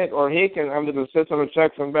sign it, or he can, under the system of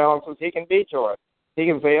checks and balances, he can veto it. He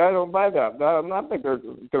can say, I don't buy that. I'm not going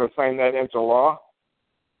to sign that into law.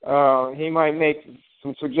 He might make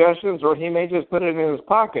some suggestions, or he may just put it in his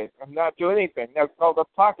pocket and not do anything. That's called a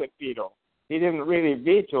pocket veto. He didn't really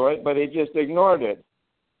veto it, but he just ignored it.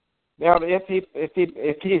 Now, if he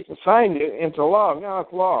signed it into law, now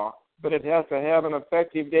it's law, but it has to have an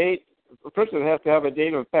effective date. First, it has to have a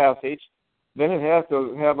date of passage. Then it has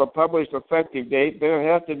to have a published effective date. Then it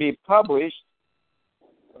has to be published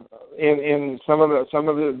in some of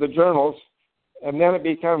the journals, and then it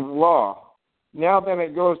becomes law. Now, then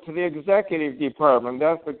it goes to the executive department.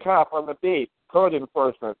 That's the cop on the beat, code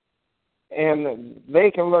enforcement. And they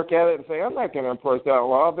can look at it and say, I'm not going to enforce that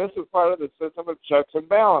law. This is part of the system of checks and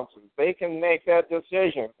balances. They can make that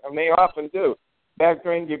decision, and they often do. Back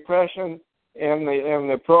during Depression and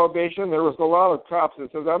the Prohibition, there was a lot of cops that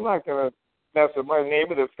says, I'm not going to mess with my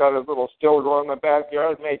neighbor that's got his little still going in the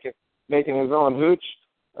backyard making his own hooch.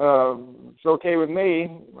 It's okay with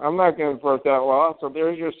me. I'm not going to enforce that law. So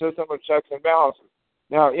there's your system of checks and balances.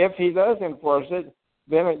 Now, if he does enforce it,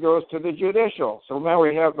 then it goes to the judicial. So now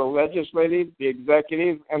we have the legislative, the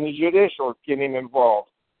executive, and the judicial getting involved.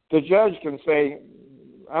 The judge can say,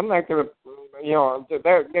 I'm not going to,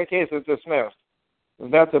 that case is dismissed.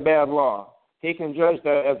 That's a bad law. He can judge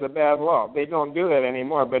that as a bad law. They don't do that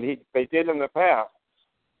anymore, but they did in the past.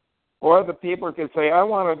 Or the people could say, I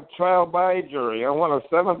want a trial by jury. I want a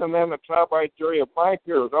Seventh Amendment trial by jury of my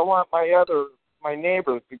peers. I want my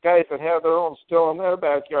neighbors, the guys that have their own still in their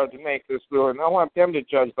backyard, to make this ruling. I want them to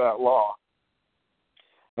judge that law.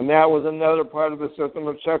 And that was another part of the system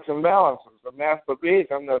of checks and balances. And that's the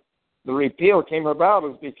reason that the repeal came about,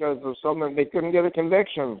 is because of so many, they couldn't get a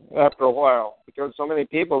conviction after a while, because so many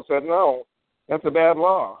people said, no, that's a bad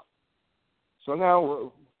law. So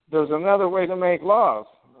now there's another way to make laws,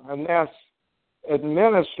 and that's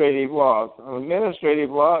administrative laws. An administrative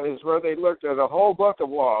law is where they looked at a whole book of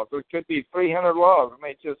laws. It could be 300 laws, and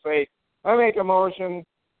they just say, I make a motion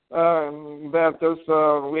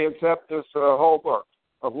that we accept this whole book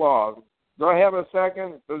of laws. Do I have a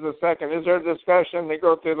second? There's a second. Is there a discussion? They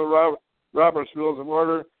go through the Robert's Rules of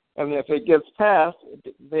Order, and if it gets passed,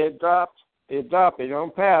 they adopt. They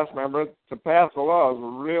don't pass. Remember, to pass a law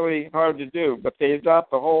is really hard to do, but they adopt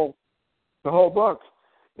the whole book.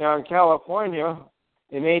 Now, in California,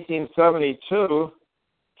 in 1872,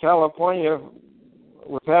 California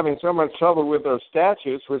was having so much trouble with their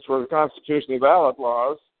statutes, which were constitutionally valid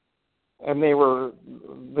laws, and they were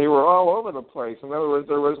all over the place. In other words,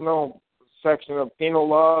 there was no section of penal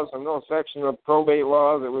laws and no section of probate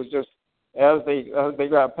laws. It was just as they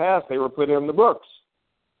got passed, they were put in the books.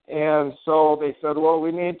 And so they said, well,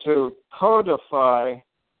 we need to codify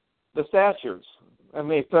the statutes. And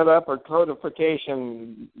they set up a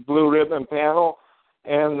codification blue ribbon panel,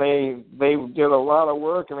 and they did a lot of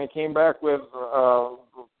work, and they came back with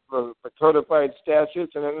the codified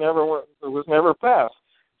statutes, and it was never passed.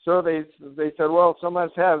 So they said, well, so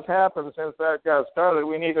much has happened since that got started.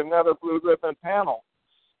 We need another blue ribbon panel.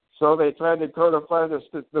 So they tried to codify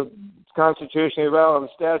the constitutionally valid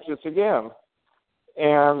statutes again,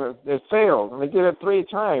 and it failed. And they did it 3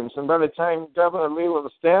 times. And by the time Governor Leland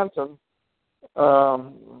Stanton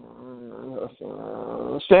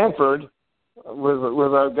Stanford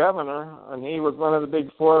was our governor, and he was one of the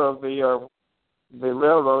big four of the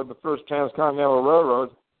railroad, the first transcontinental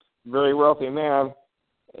railroad. Very wealthy man.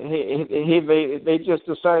 They just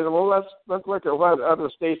decided, well, let's look at what other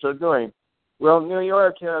states are doing. Well, New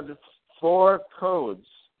York had 4 codes,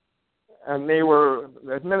 and they were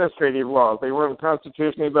administrative laws. They weren't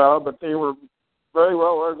constitutionally valid, but they were very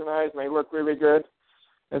well organized, and they looked really good.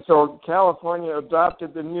 And so California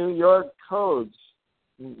adopted the New York codes.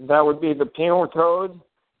 That would be the penal code,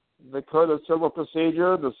 the code of civil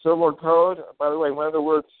procedure, the civil code. By the way, when the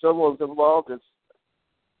word civil is involved, it's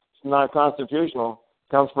not constitutional.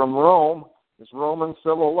 It comes from Rome. It's Roman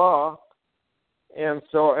civil law. And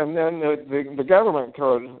then the government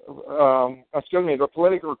code, the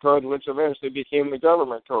political code, which eventually became the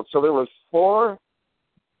government code. So there was 4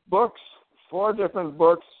 different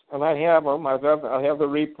books, and I have them. I have the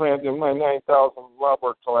reprint in my 9,000 law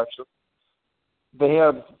book collection. They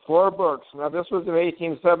had 4 books. Now, this was in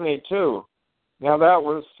 1872. Now, that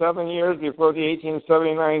was 7 years before the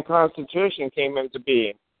 1879 Constitution came into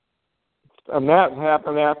being. And that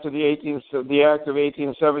happened after the Act of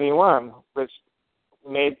 1871, which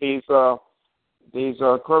made these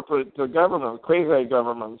corporate government,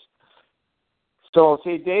 quasi-governments. So,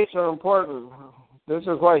 see, dates are important. This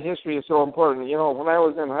is why history is so important. You know, when I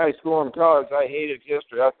was in high school and college, I hated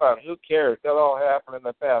history. I thought, who cares? That all happened in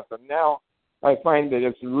the past. And now I find that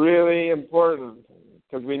it's really important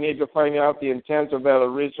because we need to find out the intent of that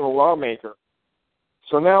original lawmaker.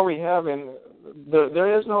 So now we have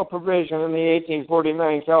there is no provision in the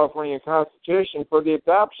 1849 California Constitution for the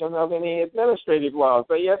adoption of any administrative laws,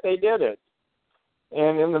 but yet they did it.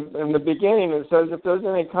 And in the beginning, it says if there's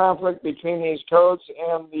any conflict between these codes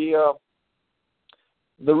and the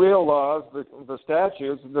real laws, the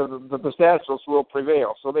statutes, the statutes will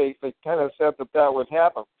prevail. So they kind of said that would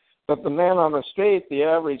happen. But the man on the street, the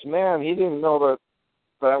average man, he didn't know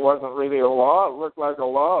that wasn't really a law. It looked like a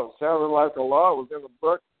law. It sounded like a law. It was in the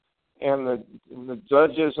book. And the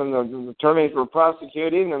judges and the attorneys were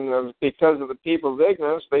prosecuting, and because of the people's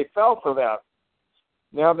ignorance, they fell for that.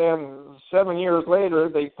 Now then, 7 years later,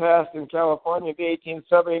 they passed in California the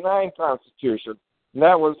 1879 Constitution. And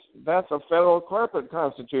that's a federal corporate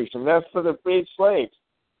constitution. That's for the freed slaves.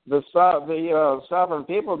 The sovereign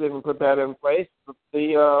people didn't put that in place.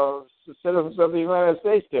 The citizens of the United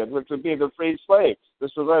States did, which would be the freed slaves.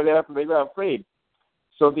 This was right after they got freed.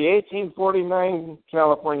 So the 1849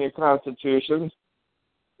 California Constitution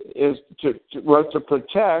was to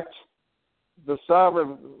protect the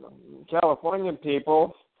sovereign Californian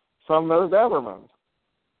people from their government.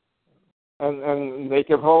 And they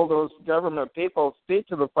could hold those government people's feet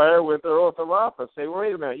to the fire with their oath of office. Say,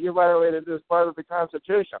 wait a minute, you violated this part of the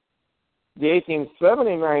Constitution. The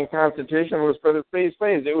 1879 Constitution was for the free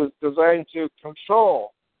slaves. It was designed to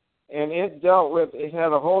control. And it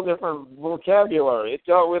had a whole different vocabulary. It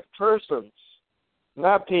dealt with persons,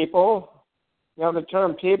 not people. Now, the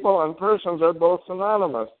term people and persons are both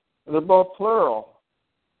synonymous. They're both plural.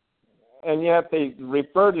 And yet they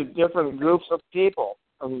refer to different groups of people.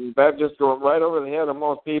 And that just goes right over the head of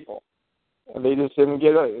most people. And they just didn't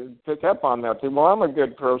pick up on that. They say, well, I'm a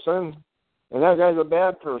good person, and that guy's a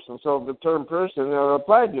bad person. So the term person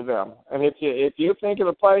applied to them. And if you think it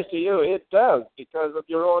applies to you, it does, because of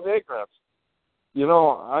your own ignorance. You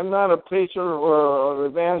know, I'm not a preacher or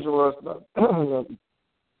an evangelist, but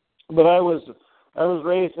I was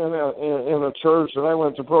raised in a church, and I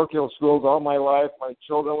went to parochial schools all my life. My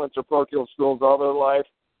children went to parochial schools all their life.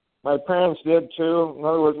 My parents did too. In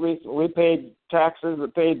other words, we paid taxes, we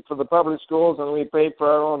paid for the public schools, and we paid for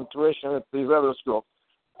our own tuition at these other schools.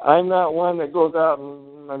 I'm not one that goes out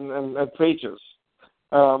and preaches.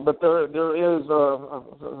 But there is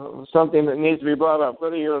something that needs to be brought up.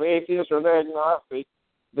 Whether you're an atheist or an agnostic,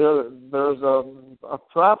 there's a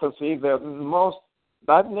prophecy that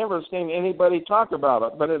I've never seen anybody talk about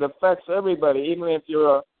it, but it affects everybody, even if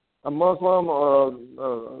you're a Muslim or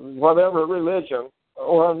whatever religion,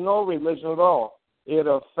 or no religion at all. It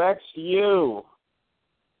affects you.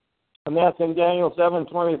 And that's in Daniel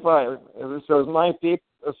 7:25. It says,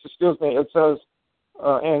 it says,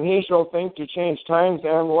 and he shall think to change times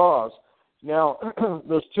and laws. Now,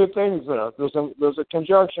 there's two things there. There's a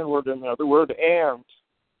conjunction word in there, the word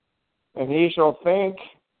and he shall think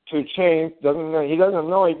to change. He doesn't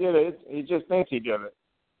know he did it. He just thinks he did it.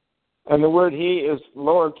 And the word he is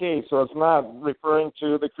lowercase, so it's not referring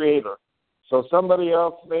to the Creator. So somebody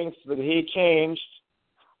else thinks that he changed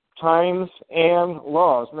times and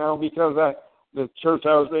laws. Now, because the church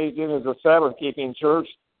I was raised in is a Sabbath-keeping church,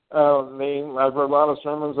 I've heard a lot of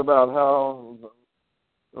sermons about how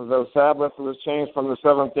the Sabbath was changed from the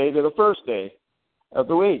seventh day to the first day of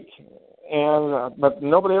the week. And but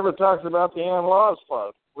nobody ever talks about the and laws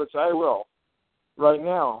part, which I will right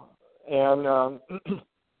now. And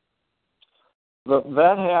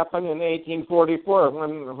that happened in 1844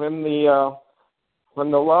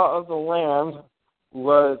 when the law of the land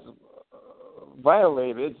was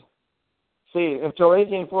violated. See, until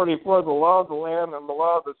 1844, the law of the land and the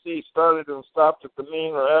law of the sea started and stopped at the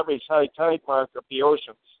mean or average high tide mark of the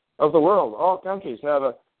oceans of the world. All countries had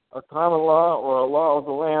a common law or a law of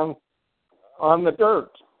the land on the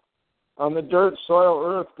dirt, soil,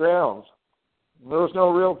 earth, ground. There was no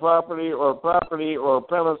real property or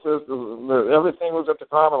premises. Everything was at the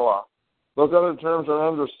common law. Those other terms are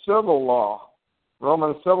under civil law,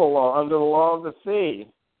 Roman civil law, under the law of the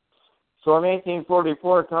sea. So in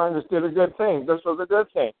 1844, Congress did a good thing. This was a good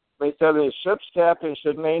thing. They said a ship's captain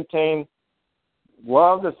should maintain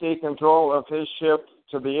law of the sea control of his ship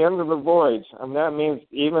to the end of the voyage, and that means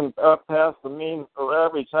even up past the mean or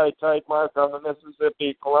average high tide mark on the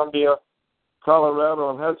Mississippi, Columbia,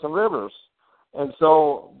 Colorado, and Hudson rivers. And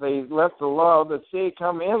so they let the law of the sea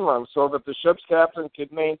come inland so that the ship's captain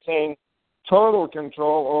could maintain total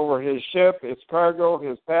control over his ship, its cargo,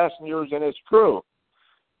 his passengers, and his crew.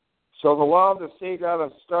 So the law of the sea got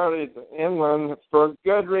us started inland for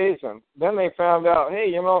good reason. Then they found out,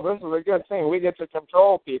 hey, this is a good thing. We get to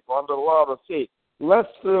control people under the law of the sea. Let's,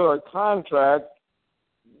 through a contract,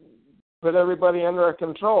 put everybody under our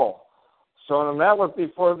control. So and that was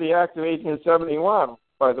before the Act of 1871,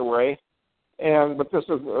 by the way. But this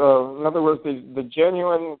is, in other words, the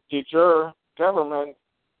genuine de jure government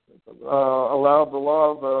allowed the law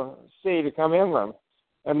of the sea to come inland.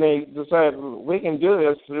 And they decided we can do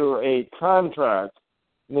this through a contract.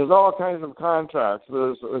 And there's all kinds of contracts.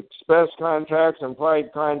 There's express contracts,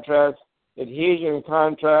 implied contracts, adhesion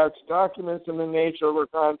contracts, documents in the nature of a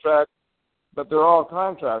contract, but they're all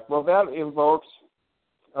contracts. Well, that invokes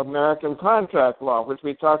American contract law, which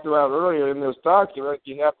we talked about earlier in this document.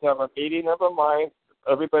 You have to have a meeting of the mind.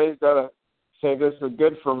 Everybody's got to say this is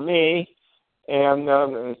good for me, and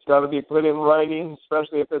it's got to be put in writing,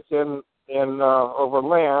 especially if it's in over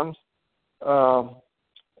land,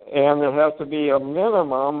 and there has to be a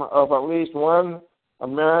minimum of at least $1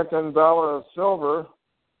 American dollar of silver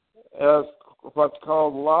as what's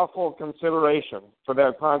called lawful consideration for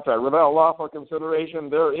that contract. Without lawful consideration,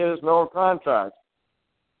 there is no contract.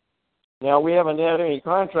 Now, we haven't had any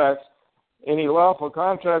lawful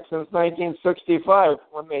contracts since 1965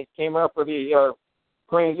 when they came up with the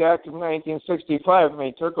Coins Act of 1965, and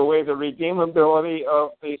they took away the redeemability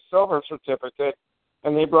of the silver certificate,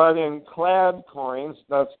 and they brought in clad coins,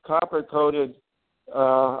 that's silver-coated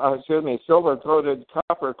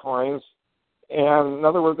copper coins, and in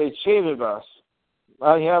other words, they cheated us.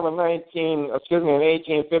 I have an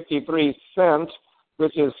 1853 cent,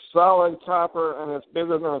 which is solid copper, and it's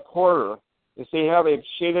bigger than a quarter. You see how they've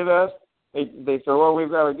cheated us? They said, well, we've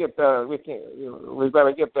got to get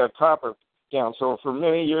that copper down. So for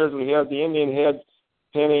many years we had the Indian head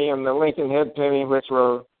penny and the Lincoln head penny, which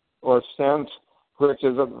were cent, which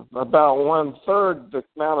is about 1/3 the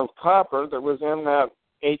amount of copper that was in that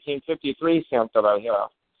 1853 cent that I have.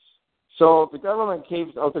 So the government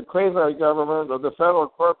the quasi-government or the federal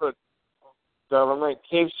corporate government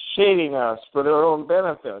keeps cheating us for their own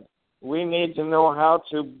benefit. We need to know how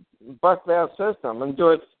to buck that system and do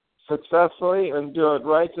it successfully and do it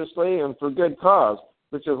righteously and for good cause,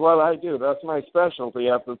 which is what I do. That's my specialty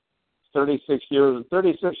after 36 years.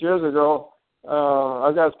 36 years ago,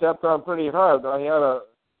 I got stepped on pretty hard. I had a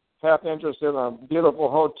half interest in a beautiful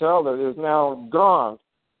hotel that is now gone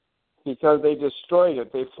because they destroyed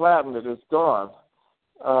it. They flattened it. It's gone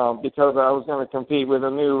because I was going to compete with a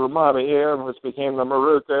new Ramada Inn, which became the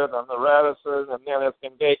Maruca and the Radisson, and then it's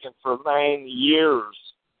been vacant for 9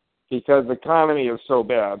 years because the economy is so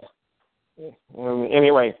bad. And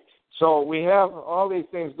anyway, so we have all these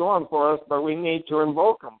things going for us, but we need to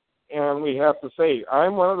invoke them. And we have to say,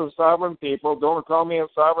 I'm one of the sovereign people. Don't call me a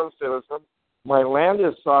sovereign citizen. My land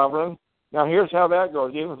is sovereign. Now, here's how that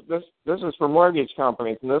goes. This is for mortgage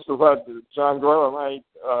companies, and this is what John Doyle and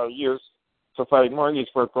I used to fight mortgage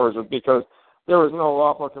foreclosure because there was no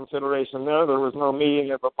lawful consideration there. There was no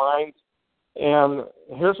meeting of the minds. And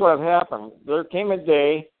here's what happened. There came a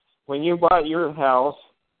day when you bought your house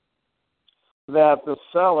that the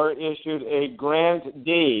seller issued a grant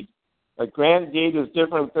deed. A grant deed is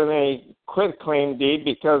different than a quitclaim deed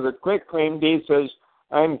because a quitclaim deed says,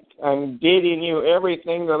 I'm deeding you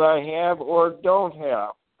everything that I have or don't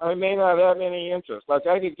have. I may not have any interest. Like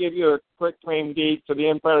I could give you a quitclaim deed to the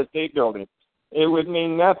Empire State Building. It would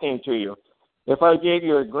mean nothing to you. If I gave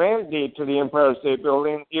you a grant deed to the Empire State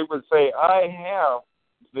Building, it would say, I have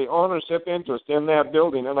the ownership interest in that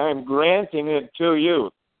building, and I'm granting it to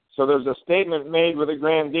you. So there's a statement made with a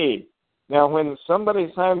grant deed. Now, when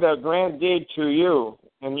somebody signed that grant deed to you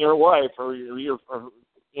and your wife or your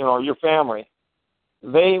family,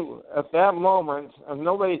 they, at that moment, and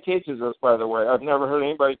nobody teaches this, by the way. I've never heard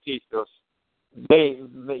anybody teach this.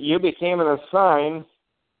 You became an assigned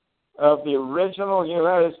of the original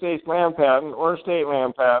United States land patent or state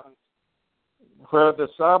land patent, where the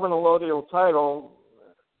sovereign allodial title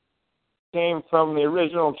came from the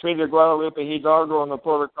original Treaty of Guadalupe Hidalgo and the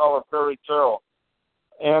Protocol of Prairie Terrell.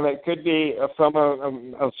 And it could be from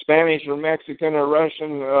a Spanish or Mexican or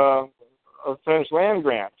Russian or French land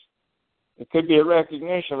grant. It could be a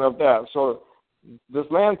recognition of that. So this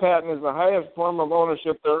land patent is the highest form of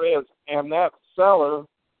ownership there is, and that seller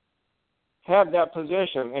had that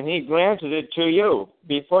position, and he granted it to you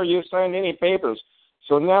before you signed any papers.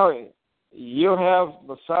 So now you have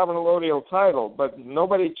the sovereign allodial title, but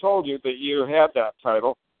nobody told you that you had that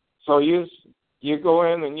title. So you go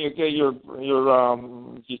in and you get you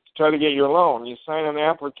try to get your loan. You sign an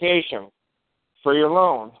application for your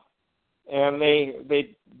loan, and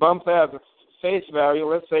they bump that face value.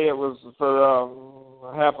 Let's say it was for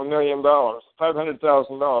 $500,000,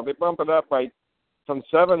 $500,000. They bump it up from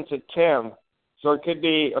 7 to 10. So it could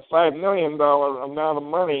be a $5 million amount of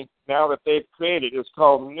money now that they've created. It's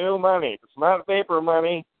called new money. It's not vapor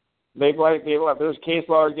money. There's case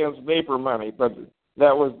law against vapor money, but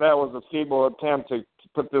that was a feeble attempt to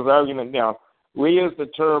put this argument down. We use the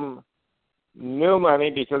term new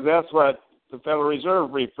money because that's what the Federal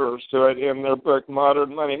Reserve refers to it in their book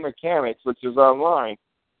Modern Money Mechanics, which is online,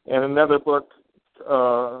 and another book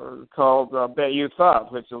called Bet You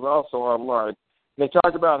Thought, which is also online. They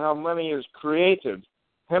talk about how money is created.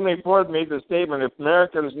 Henry Ford made the statement, if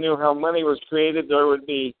Americans knew how money was created, there would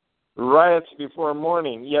be riots before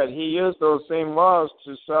morning. Yet he used those same laws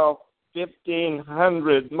to sell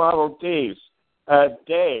 1,500 Model Ts a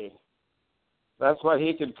day. That's what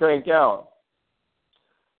he could crank out.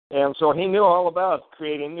 And so he knew all about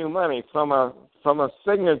creating new money from a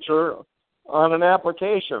signature on an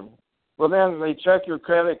application. Well, then they check your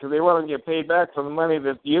credit because they want to get paid back for the money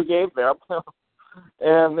that you gave them.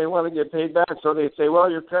 And they want to get paid back. So they say,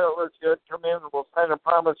 well, your credit looks good. Come in and we'll sign a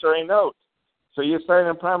promissory note. So you sign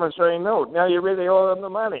a promissory note. Now you really owe them the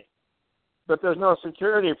money. But there's no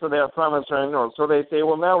security for that promissory note. So they say,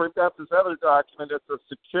 well, now we've got this other document. It's a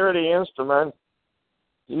security instrument.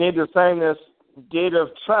 You need to sign this deed of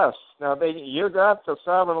trust. Now, you got the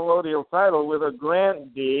sovereign allodial title with a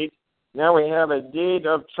grant deed. Now we have a deed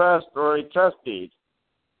of trust or a trust deed.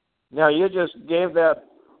 Now, you just gave that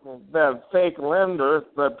fake lender,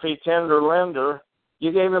 the pretender lender,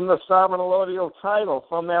 you gave him the sovereign allodial title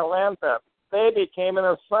from that land patent. They became an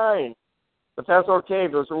assigned. But that's okay.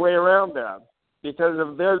 There's a way around that. Because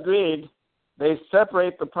of their greed, they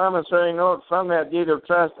separate the promissory note from that deed of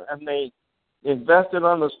trust and they invest it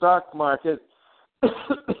on the stock market.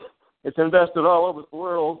 It's invested all over the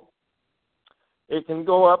world. It can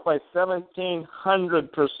go up by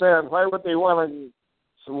 1,700%. Why would they want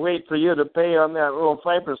to wait for you to pay on that little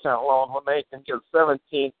 5% loan when they can get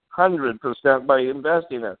 1,700% by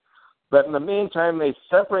investing it? But in the meantime, they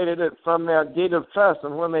separated it from that deed of trust,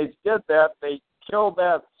 and when they did that, they killed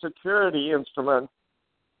that security instrument.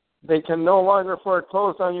 They can no longer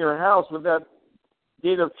foreclose on your house with that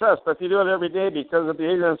deed of trust, but you do it every day because of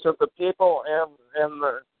the ignorance of the people, and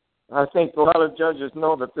I think a lot of judges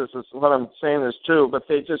know that this is what I'm saying is true, but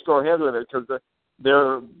they just go ahead with it because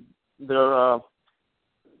their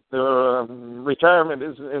retirement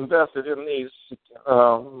is invested in these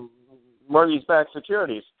mortgage-backed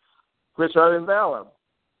securities, which are invalid.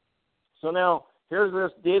 So now here's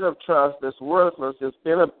this deed of trust that's worthless. It's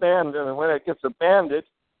been abandoned, and when it gets abandoned,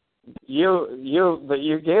 you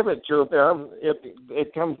gave it to them,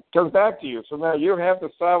 it comes back to you. So now you have the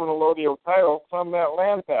sovereign allodial title from that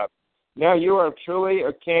land patent. Now you are truly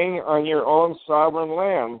a king on your own sovereign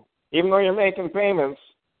land, even though you're making payments.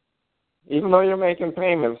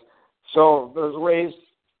 So there's ways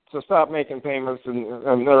to stop making payments,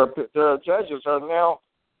 and there are judges are now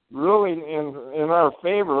ruling in our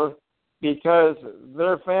favor because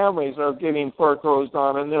their families are getting foreclosed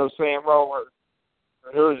on, and they're saying, well,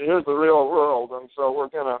 here's the real world, and so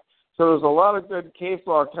so there's a lot of good case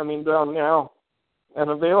law coming down now and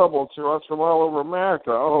available to us from all over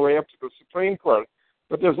America, all the way up to the Supreme Court.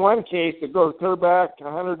 But there's one case that goes clear back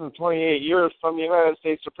 128 years from the United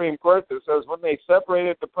States Supreme Court that says when they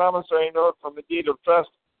separated the promissory note from the deed of trust,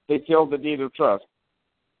 they killed the deed of trust.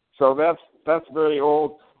 So that's very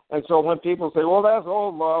old. And so when people say, well, that's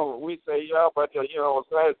old law, we say, yeah, but, the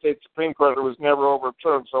United States Supreme Court was never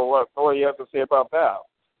overturned, so what do you have to say about that?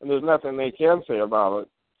 And there's nothing they can say about it.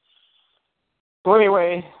 So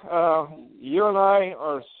anyway, you and I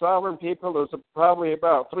are sovereign people. There's probably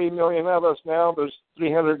about 3 million of us now. There's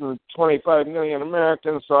 325 million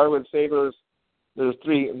Americans, so I would say there's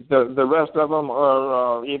the rest of them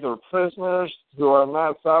are either prisoners who are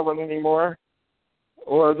not sovereign anymore,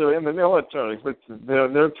 or they're in the military, but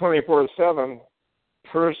they're 24/7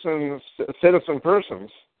 citizen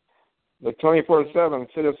persons. They're 24/7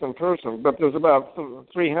 citizen persons. But there's about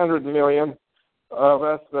 300 million of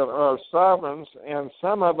us that are sovereigns, and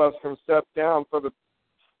some of us can step down for the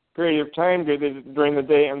period of time during the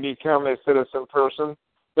day and become a citizen person.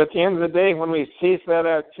 But at the end of the day, when we cease that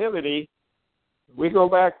activity, we go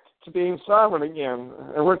back to being sovereign again,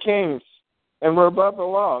 and we're kings. And we're above the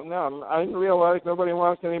law. Now, I realize nobody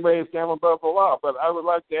wants anybody to stand above the law, but I would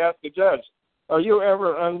like to ask the judge, are you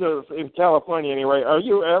ever under, in California anyway, are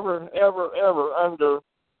you ever under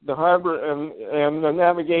the harbor and the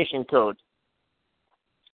navigation code?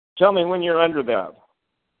 Tell me when you're under that.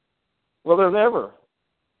 Well, they're never.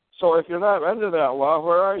 So if you're not under that law,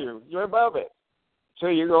 where are you? You're above it. So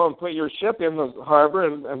you go and put your ship in the harbor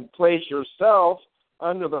and place yourself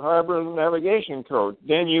under the harbor and navigation code.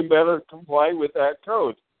 Then you better comply with that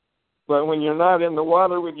code. But when you're not in the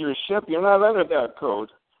water with your ship, you're not under that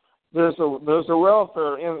code. There's a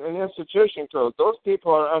welfare and institution code. Those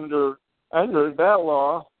people are under that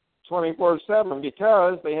law 24/7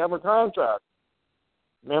 because they have a contract.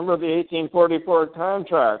 Remember the 1844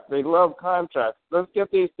 contract? They love contracts. Let's get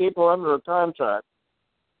these people under a contract.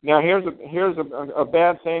 Now here's a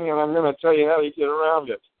bad thing, and I'm going to tell you how you get around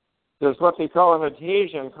it. There's what they call an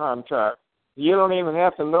adhesion contract. You don't even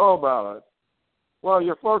have to know about it. Well,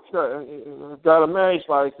 your folks got a marriage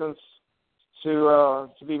license to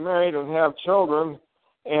be married and have children,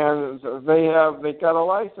 and they got a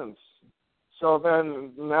license. So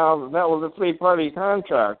then now that was a 3-party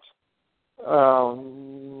contract.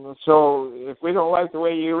 So if we don't like the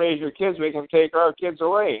way you raise your kids, we can take our kids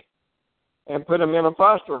away and put them in a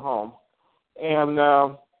foster home. And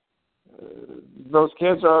those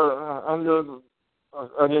kids are under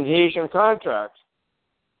an adhesion contract.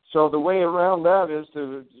 So the way around that is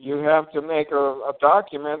you have to make a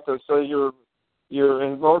document that says you're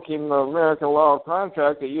invoking the American law of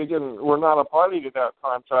contract, that were not a party to that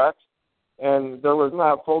contract, and there was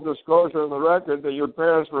not full disclosure in the record that your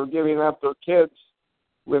parents were giving up their kids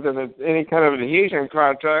with any kind of adhesion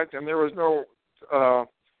contract, and there was no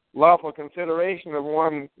lawful consideration of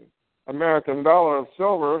 $1 American dollar of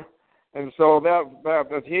silver. And so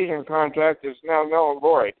that adhesion contract is now null and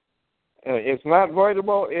void. It's not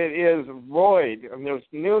voidable, it is void. And there's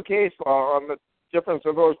new case law on the difference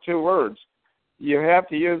of those two words. You have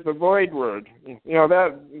to use the void word.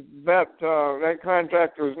 That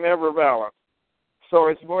contract was never valid. So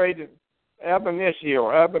it's void ab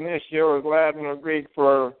initio. Ab initio is Latin or Greek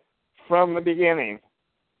for from the beginning.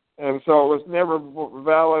 And so it was never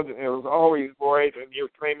valid. It was always void, and you're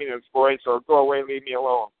claiming it's void, so go away, leave me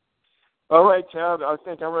alone. All right, Chad, I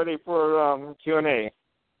think I'm ready for Q&A.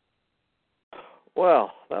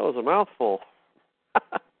 Well, that was a mouthful.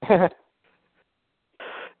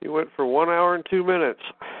 You went for 1 hour and 2 minutes.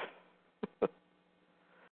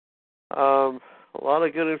 A lot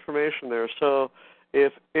of good information there. So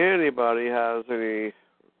if anybody has any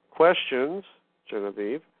questions,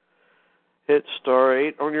 Genevieve, hit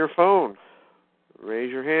 *8 on your phone. Raise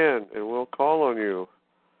your hand, and we'll call on you.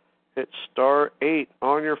 Hit *8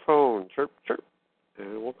 on your phone. Chirp, chirp,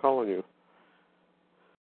 and we'll call on you.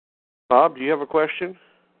 Bob, do you have a question?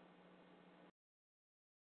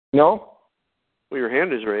 No. Well, your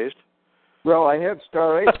hand is raised. Well, I hit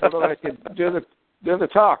 *8 so that I could do the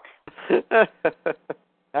talk.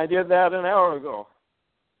 I did that an hour ago.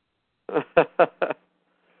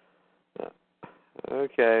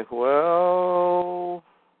 Okay, well,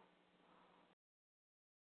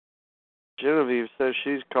 Genevieve says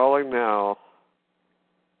she's calling now.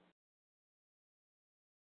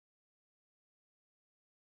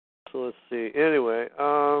 So let's see. Anyway,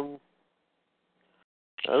 other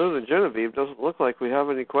than Genevieve, doesn't look like we have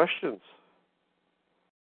any questions.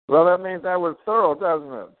 Well, that means I was thorough,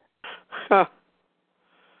 doesn't it? I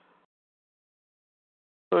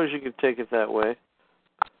suppose you could take it that way.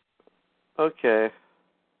 Okay.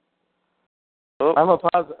 Oh. I'm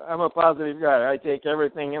a positive guy. I take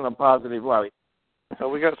everything in a positive light.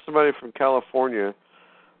 We got somebody from California.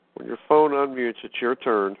 When your phone unmutes, it's your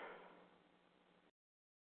turn.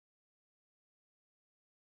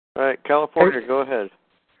 All right, California, go ahead.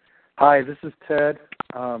 Hi, this is Ted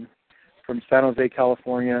from from San Jose,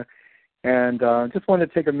 California. And just wanted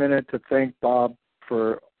to take a minute to thank Bob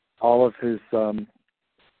for all of his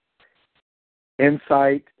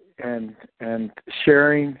insight and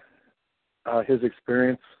sharing his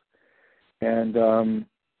experience. And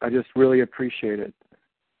I just really appreciate it.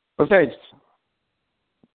 Well, thanks.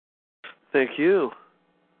 Thank you.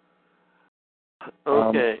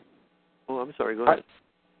 Okay. I'm sorry. Go ahead.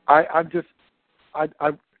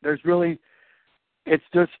 There's really, it's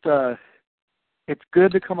just, it's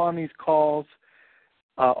good to come on these calls.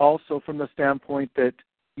 Also, from the standpoint that,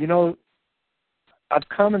 I've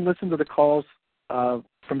come and listened to the calls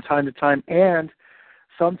from time to time, and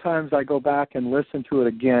sometimes I go back and listen to it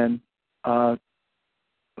again,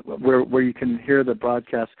 where you can hear the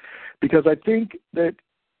broadcast, because I think that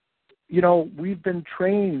we've been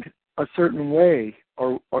trained a certain way,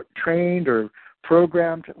 or trained or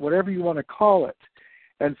programmed, whatever you want to call it.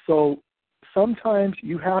 And so sometimes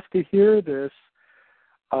you have to hear this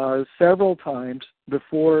several times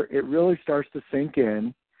before it really starts to sink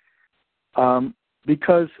in,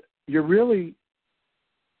 because you're really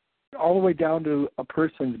all the way down to a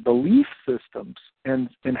person's belief systems and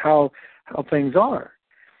how things are.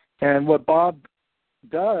 And what Bob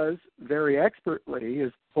does very expertly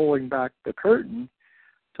is pulling back the curtain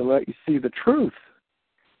to let you see the truth.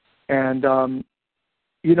 And,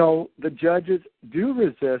 the judges do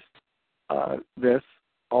resist this,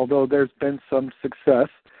 although there's been some success.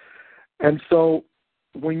 And so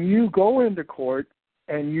when you go into court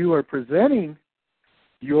and you are presenting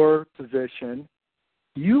your position,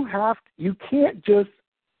 you can't just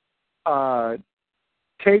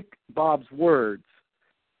take Bob's words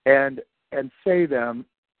and say them.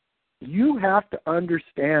 You have to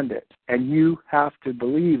understand it, and you have to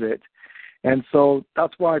believe it. And so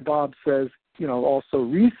that's why Bob says, also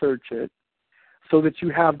research it so that you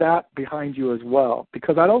have that behind you as well.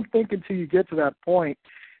 Because I don't think until you get to that point,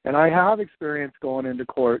 and I have experience going into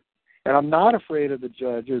court, and I'm not afraid of the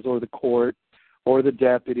judges or the court or the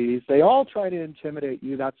deputies. They all try to intimidate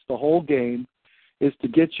you. That's the whole game, is to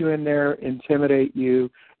get you in there, intimidate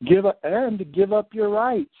you, give up your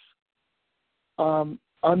rights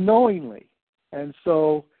unknowingly. And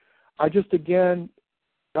so I just, again,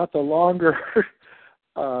 that's a longer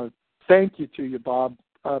thank you to you, Bob,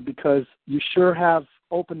 because you sure have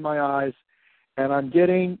opened my eyes, and I'm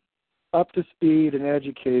getting up to speed and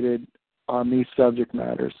educated on these subject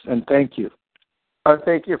matters. And thank you.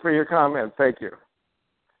 Thank you for your comment. Thank you.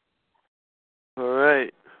 All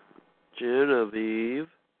right. Genevieve,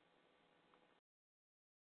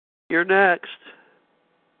 you're next.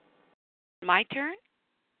 My turn?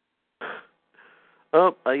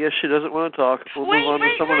 Oh, I guess she doesn't want to talk. We'll move on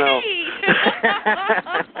to someone else.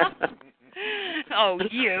 Oh,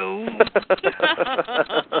 you.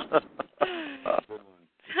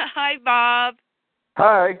 Hi, Bob.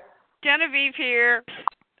 Hi. Genevieve here.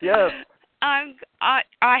 Yes. I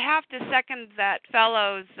have to second that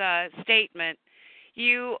fellow's statement.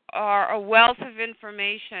 You are a wealth of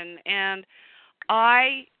information, and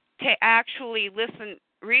I actually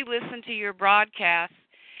re-listen to your broadcasts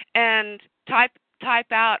and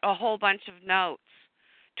type out a whole bunch of notes,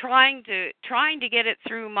 trying to get it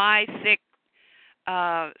through my sick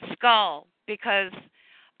skull, because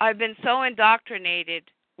I've been so indoctrinated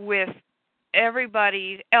with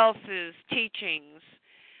everybody else's teachings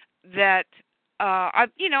that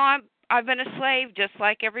I've been a slave just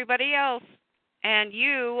like everybody else, and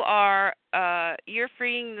you're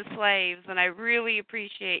freeing the slaves, and I really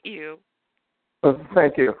appreciate you.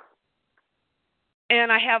 Thank you.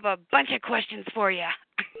 And I have a bunch of questions for you.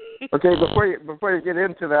 Okay, before you get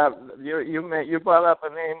into that, you brought up a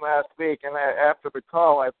name last week, and after the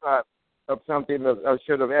call, I thought of something that I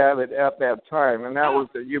should have added at that time, and that was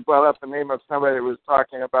that you brought up the name of somebody who was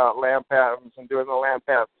talking about lamb patents and doing the lamb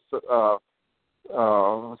patent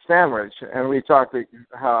sandwich, and we talked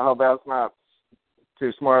how that's not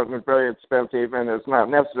too smart and very expensive, and it's not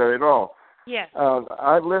necessary at all. Yes.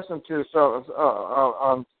 I've listened to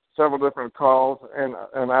on several different calls, and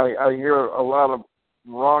I hear a lot of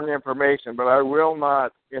wrong information, but I will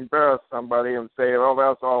not embarrass somebody and say, oh,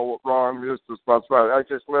 that's all wrong, this is what's right. I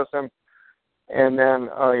just listen, and then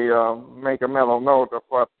I make a mental note of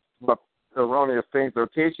what erroneous things they're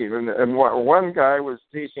teaching. And what one guy was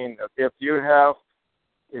teaching, if your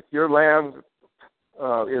land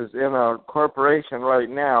is in a corporation right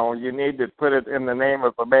now, you need to put it in the name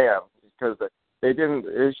of a man, because they didn't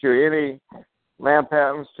issue any land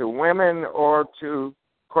patents to women or to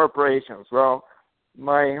corporations. Well,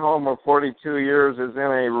 my home of 42 years is in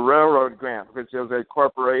a railroad grant, which is a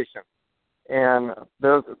corporation. And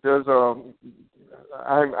there's a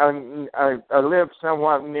I live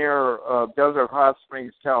somewhat near Desert Hot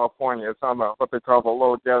Springs, California. It's on what they call the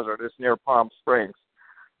low desert. It's near Palm Springs.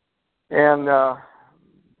 And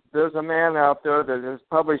there's a man out there that is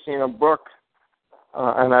publishing a book,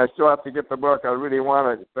 and I still have to get the book. I really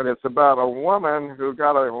want it. But it's about a woman who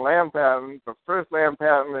got a land patent, the first land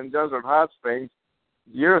patent in Desert Hot Springs.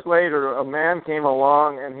 Years later, a man came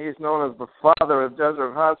along, and he's known as the father of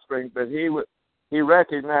Desert Hot Springs, but he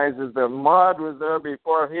recognizes that Maud was there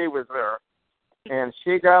before he was there, and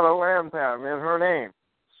she got a land patent in her name.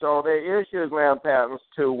 So they issued land patents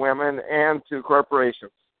to women and to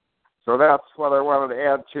corporations. So that's what I wanted to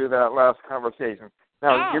add to that last conversation.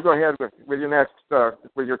 Now, you go ahead with your next,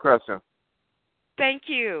 with your question. Thank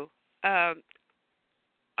you.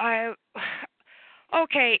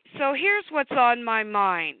 Okay, so here's what's on my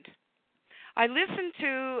mind. I listened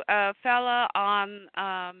to a fella on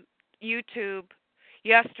YouTube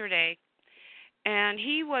yesterday, and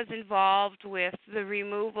he was involved with the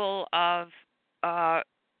removal of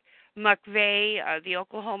McVeigh, the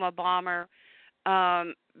Oklahoma bomber,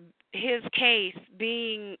 his case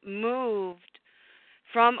being moved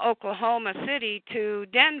from Oklahoma City to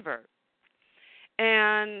Denver.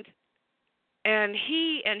 And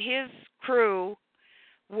he and his crew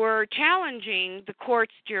were challenging the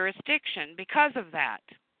court's jurisdiction because of that.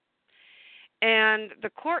 And the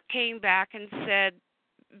court came back and said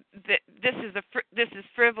that this is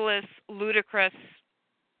frivolous, ludicrous,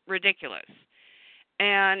 ridiculous.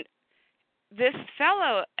 And this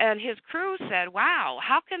fellow and his crew said, wow,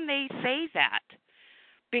 how can they say that?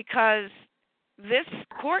 Because this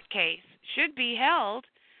court case should be held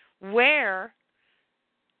where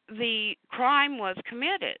the crime was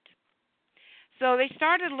committed. So they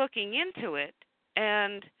started looking into it,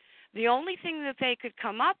 and the only thing that they could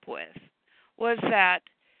come up with was that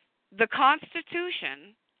the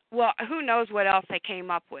Constitution, well, who knows what else they came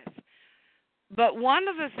up with, but one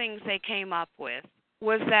of the things they came up with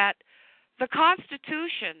was that the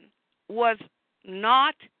Constitution was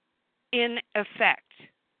not in effect.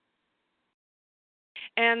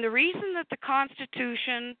 And the reason that the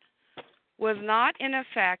Constitution was not in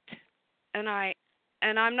effect, and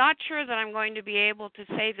I'm not sure that I'm going to be able to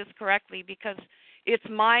say this correctly because it's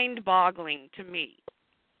mind-boggling to me.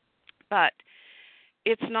 But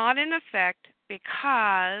it's not in effect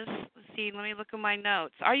because, let's see, let me look at my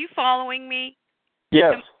notes. Are you following me?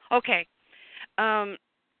 Yes. Okay.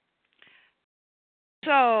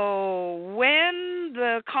 So when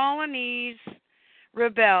the colonies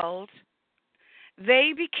rebelled,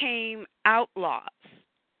 they became outlaws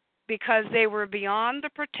because they were beyond the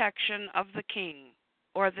protection of the king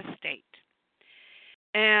or the state.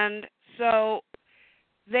 And so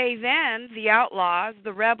they then, the outlaws,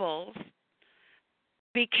 the rebels,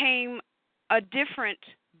 became a different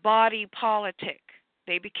body politic.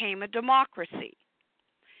 They became a democracy.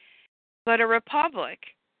 But a republic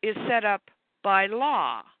is set up by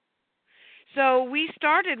law. So we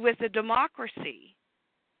started with a democracy,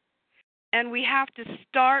 and we have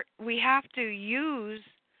to use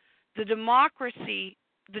the democracy,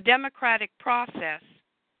 the democratic process,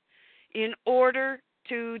 in order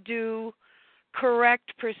to do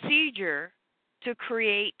correct procedure to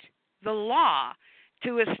create the law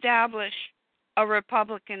to establish a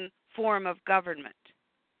republican form of government.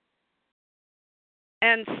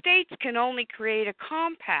 And states can only create a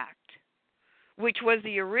compact, which was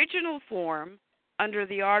the original form under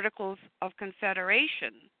the Articles of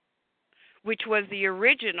Confederation, which was the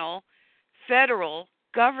original federal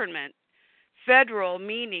government, federal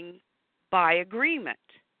meaning by agreement.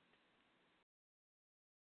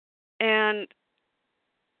 And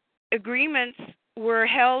agreements were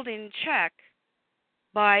held in check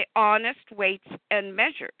by honest weights and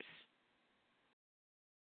measures,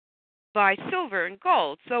 by silver and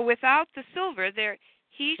gold. So without the silver,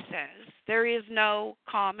 he says, there is no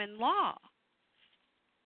common law.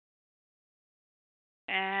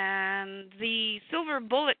 And the silver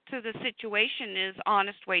bullet to the situation is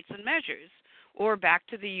honest weights and measures, or back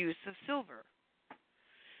to the use of silver.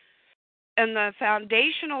 And the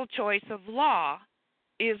foundational choice of law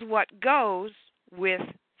is what goes with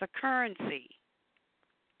the currency.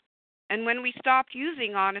 And when we stopped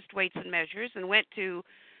using honest weights and measures and went to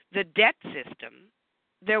the debt system,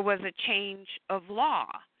 there was a change of law.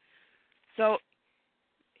 So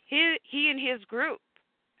he and his group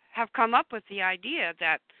have come up with the idea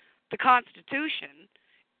that the Constitution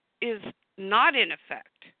is not in effect.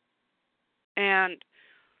 And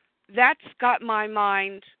that's got my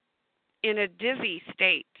mind in a dizzy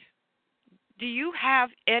state. Do you have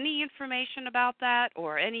any information about that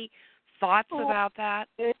or any thoughts about that?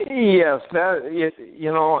 Yes, that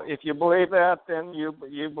if you believe that, then you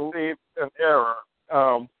believe an error.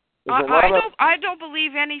 I don't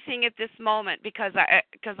believe anything at this moment because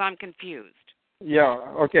I'm confused. Yeah.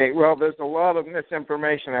 Okay. Well, there's a lot of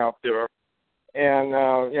misinformation out there, and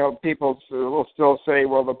people will still say,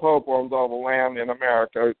 well, the Pope owns all the land in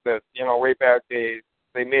America. That way back they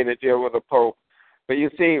made a deal with the Pope, but you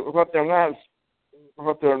see what they're not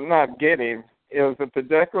getting is that the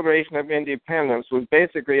Declaration of Independence was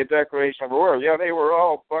basically a declaration of war. Yeah, they were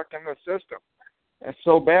all bucking the system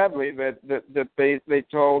so badly that they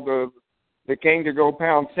told the king to go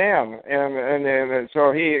pound sand, and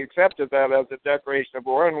so he accepted that as a declaration of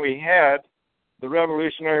war, and we had the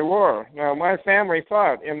Revolutionary War. Now, my family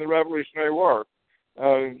fought in the Revolutionary War.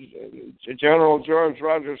 General George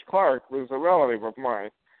Rogers Clark was a relative of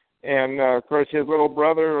mine, and of course his little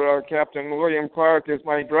brother, Captain William Clark, is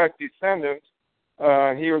my direct descendant.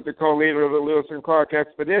 He was the co-leader of the Lewis and Clark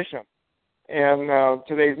expedition. And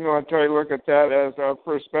today's military look at that as our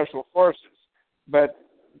first special forces. But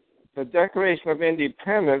the Declaration of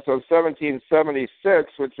Independence of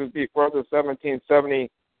 1776, which was before the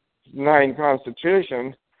 1779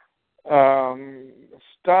 Constitution,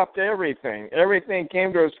 stopped everything. Everything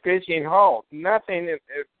came to a screeching halt. Nothing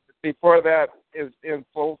before that is in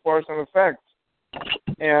full force and effect.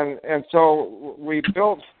 And so we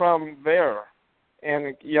built from there.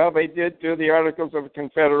 And yeah, they did do the Articles of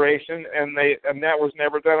Confederation, and that was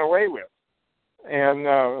never done away with. And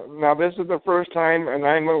now this is the first time, and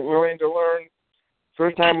I'm willing to learn.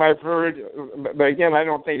 First time I've heard, but again, I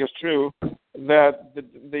don't think it's true, that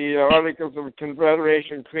the Articles of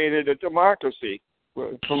Confederation created a democracy.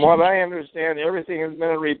 From what I understand, everything has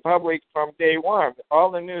been a republic from day one.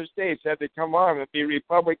 All the new states had to come on and be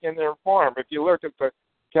republic in their form. If you look at the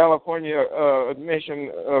California admission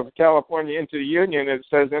of California into the Union, it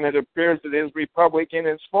says, and it appears it is republic in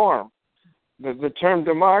its form. The term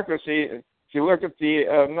democracy, if you look at the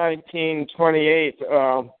 1928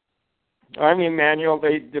 Army Manual,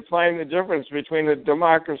 they define the difference between a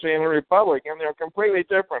democracy and a republic, and they're completely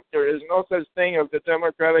different. There is no such thing as a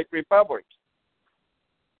democratic republic.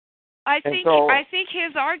 I think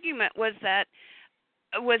his argument was that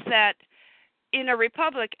in a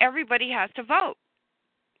republic everybody has to vote,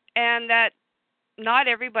 and that not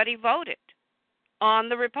everybody voted on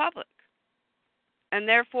the republic, and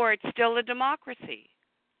therefore it's still a democracy.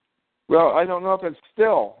 Well, I don't know if it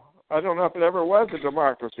ever was a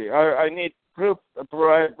democracy. I need proof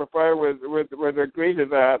before I would agree to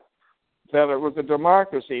that it was a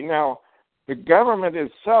democracy. Now, the government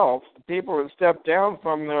itself, the people that stepped down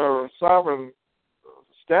from their sovereign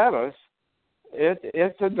status,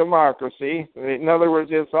 it's a democracy. In other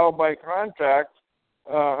words, it's all by contract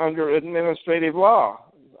under administrative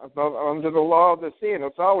law, under the law of the sea, and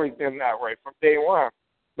it's always been that way from day one.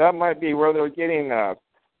 That might be where they're getting that.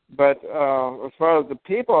 But as far as the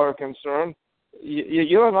people are concerned,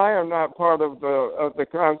 you and I are not part of the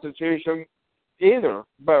Constitution either,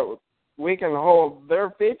 but we can hold their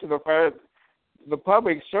feet to the fire. The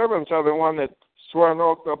public servants are the one that swore an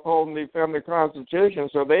oath to uphold and defend the Constitution,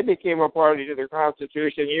 so they became a party to the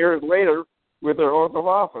Constitution years later with their oath of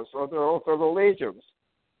office or their oath of allegiance.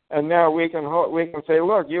 And now we can say,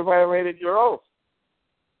 look, you violated your oath.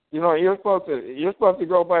 You're supposed to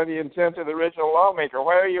go by the intent of the original lawmaker.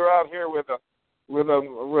 Why are you out here with a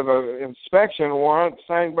inspection warrant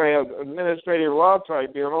signed by an administrative law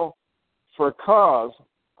tribunal for cause?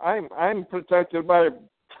 I'm protected by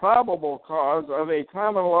probable cause of a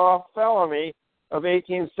common law felony of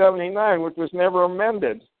 1879, which was never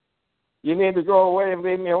amended. You need to go away and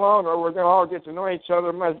leave me alone, or we're going to all get to know each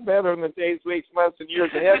other much better in the days, weeks, months, and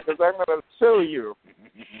years ahead, because I'm going to sue you.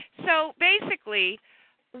 So basically,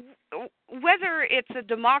 whether it's a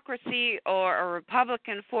democracy or a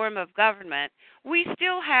Republican form of government, we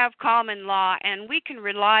still have common law, and we can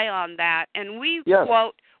rely on that, and we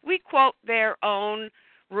quote their own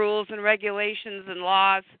rules and regulations and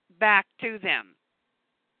laws back to them.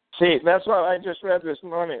 See, that's what I just read this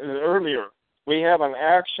morning earlier. We have an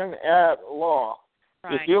action at law.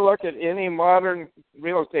 Right. If you look at any modern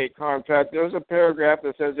real estate contract, there's a paragraph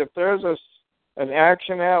that says if there's an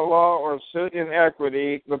action at law or suit in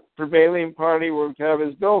equity, the prevailing party will have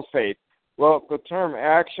his bills paid. Well, the term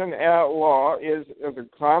action at law is a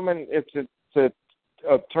common. It's a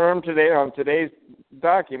term today on today's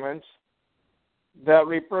documents that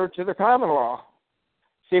refer to the common law.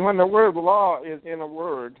 See, when the word law is in a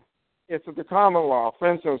word, it's the common law. For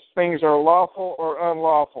instance, things are lawful or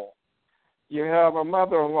unlawful. You have a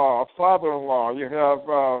mother-in-law, a father-in-law. You have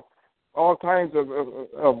all kinds of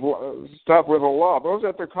stuff with a law. Those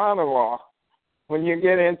are the common law. when you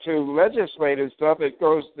get into legislative stuff, it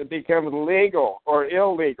becomes legal or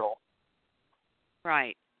illegal.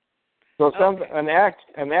 Right. So an act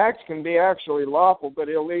can be actually lawful but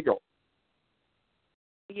illegal.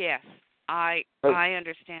 Yes, I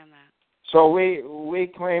understand that. So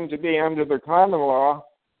we claim to be under the common law.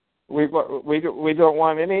 We don't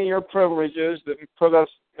want any of your privileges that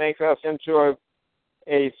make us into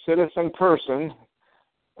a citizen person.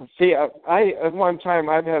 See, I at one time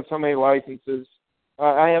I've had so many licenses.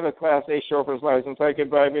 I have a Class A chauffeur's license. I could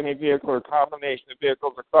drive any vehicle or combination of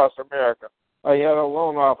vehicles across America. I had a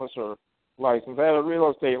loan officer license. I had a real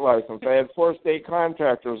estate license. I had 4 state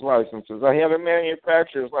contractors licenses. I had a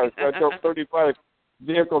manufacturer's license. I built 35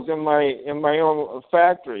 vehicles in my own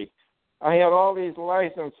factory. I had all these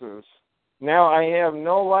licenses. Now I have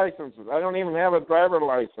no licenses. I don't even have a driver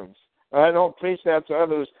license. I don't preach that to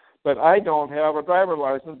others, but I don't have a driver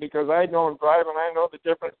license because I don't drive, and I know the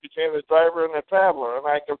difference between the driver and the traveler, and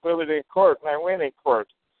I can prove it in court, and I win in court.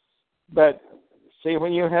 But see,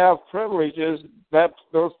 when you have privileges,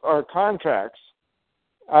 those are contracts.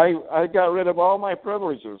 I got rid of all my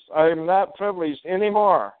privileges. I am not privileged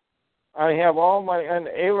anymore. I have all my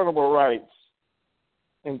unalienable rights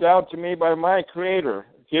endowed to me by my Creator.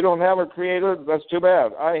 If you don't have a Creator, that's too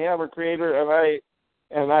bad. I have a Creator,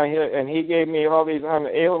 and He gave me all these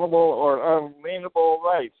unalienable or unalienable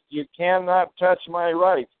rights. You cannot touch my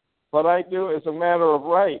rights. What I do is a matter of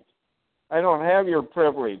right. I don't have your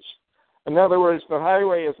privilege. In other words, the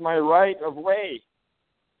highway is my right of way.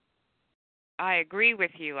 I agree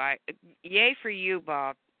with you. Yay for you,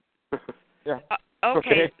 Bob. Yeah.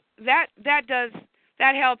 Okay.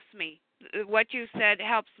 That helps me. What you said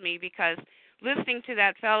helps me because listening to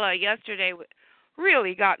that fella yesterday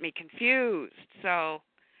really got me confused. So,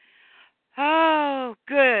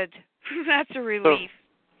 good. That's a relief.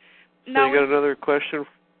 So you got another question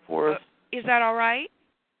for us? Is that all right?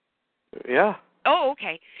 Yeah. Oh,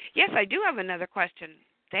 okay. Yes, I do have another question.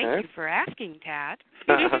 Thank you for asking, Tad.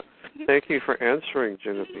 Thank you for answering,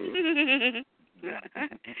 Genevieve.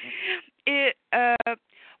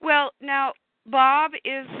 Well, now, Bob,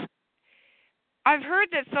 I've heard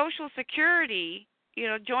that Social Security,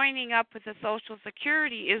 joining up with the Social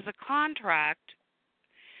Security is a contract.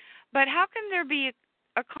 But how can there be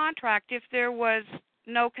a contract if there was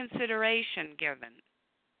no consideration given?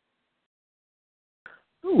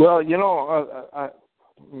 Well,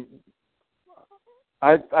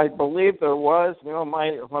 I believe there was.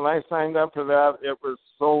 When I signed up for that, it was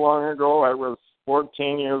so long ago. I was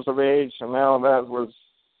 14 years of age, and now that was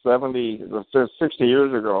 60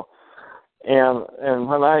 years ago. And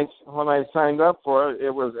when I signed up for it,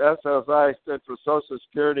 it was SSI, stood for Social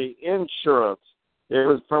Security Insurance. It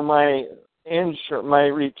was for my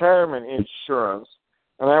retirement insurance,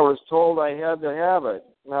 and I was told I had to have it.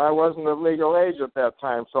 Now, I wasn't of legal age at that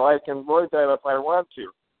time, so I can void that if I want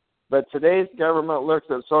to. But today's government looks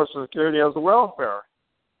at Social Security as a welfare.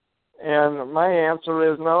 And my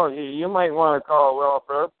answer is no, you might want to call it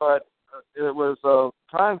welfare, but it was a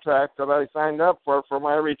contract that I signed up for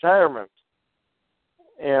my retirement.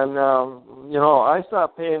 And, I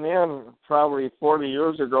stopped paying in probably 40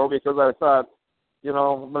 years ago because I thought,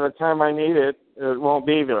 by the time I need it, it won't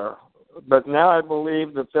be there. But now I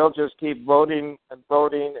believe that they'll just keep voting and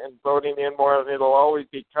voting and voting in more, and it'll always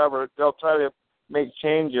be covered. They'll try to make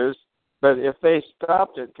changes, but if they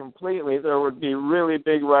stopped it completely, there would be really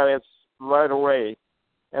big riots right away.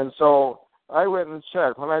 And so I went and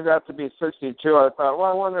checked. When I got to be 62, I thought,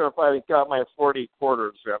 well, I wonder if I got my 40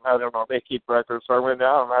 quarters in. I don't know. They keep records, so I went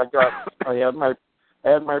down and I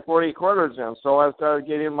had my 40 quarters in. So I started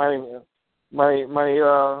getting my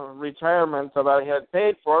retirement that I had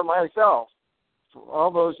paid for myself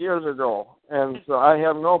all those years ago, and so I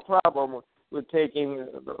have no problem with taking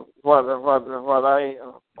what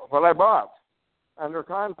I bought under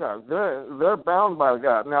contract. They're bound by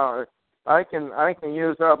that. Now I can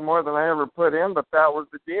use up more than I ever put in, but that was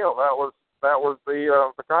the deal. That was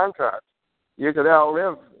the contract. You could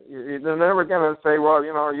outlive. They're never going to say, well,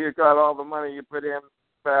 you got all the money you put in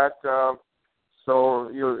back. So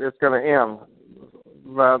it's going to end.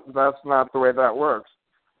 That's not the way that works.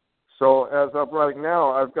 So as of right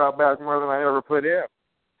now, I've got back more than I ever put in.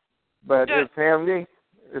 But it's handy.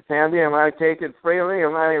 It's handy, and I take it freely,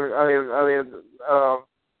 and I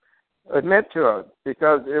admit to it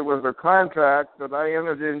because it was a contract that I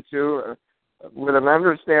entered into with an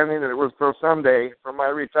understanding that it was for someday for my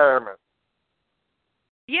retirement.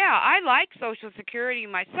 Yeah, I like Social Security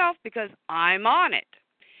myself because I'm on it.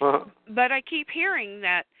 Uh-huh. But I keep hearing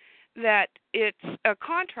that it's a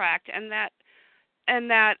contract and that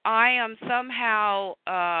I am somehow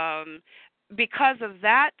because of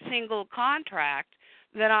that single contract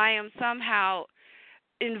that I am somehow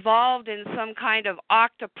involved in some kind of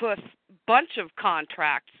octopus bunch of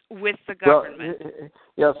contracts with the government.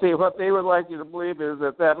 Well, see, what they would like you to believe is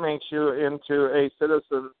that makes you into a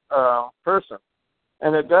citizen person,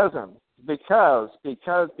 and it doesn't, because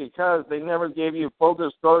they never gave you full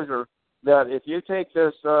disclosure that if you take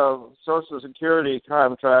this Social Security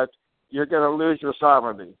contract, you're going to lose your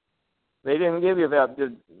sovereignty. They didn't give you that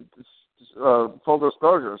full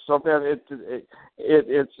disclosure, so then it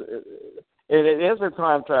is a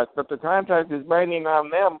contract, but the contract is binding on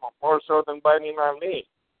them more so than binding on me.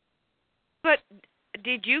 But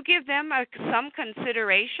did you give them some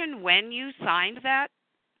consideration when you signed that?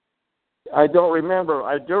 I don't remember.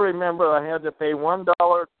 I do remember I had to pay $1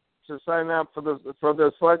 to sign up for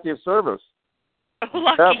the selective service.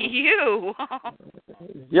 Lucky you.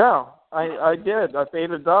 Yeah, I did. I paid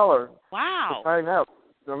 $1. Wow. To sign up,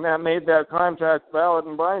 and that made that contract valid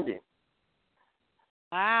and binding.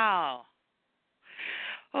 Wow.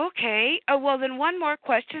 Okay. Well, then one more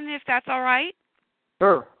question, if that's all right.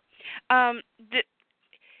 Sure.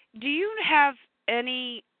 Do you have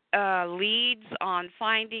any leads on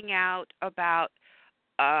finding out about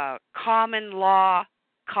common law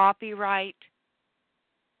copyright?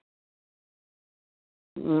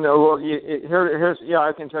 No. Well, here's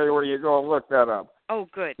I can tell you where you go and look that up. Oh,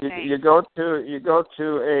 good. Thanks. You go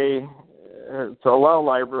to a law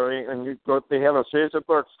library, and they have a series of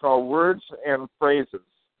books called Words and Phrases.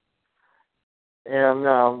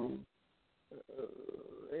 And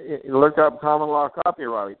you look up common law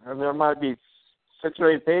copyright, and there might be 6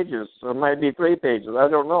 or 8 pages. There might be 3 pages. I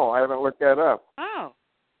don't know. I haven't looked that up. Oh.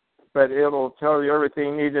 But it'll tell you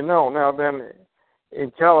everything you need to know. Now then,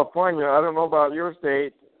 in California, I don't know about your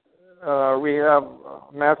state, we have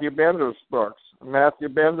Matthew Bender's books. Matthew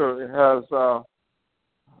Bender has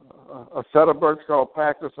a set of books called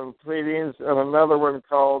Practice and Pleadings, and another one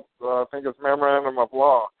called, I think it's Memorandum of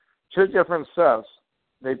Law. 2 different sets.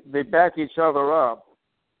 They back each other up.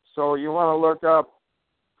 So you want to look up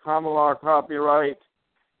common law copyright,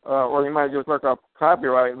 or you might just look up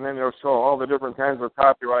copyright, and then it'll show all the different kinds of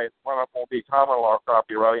copyright. One of them will be common law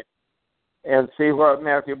copyright, and see what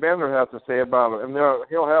Matthew Bender has to say about it. And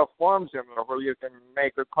he'll have forms in there where you can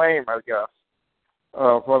make a claim, I guess,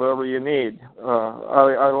 whatever you need.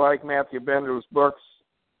 I like Matthew Bender's books.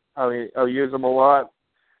 I use them a lot,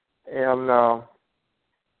 and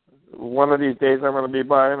one of these days I'm going to be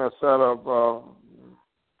buying a set of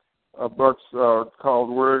books called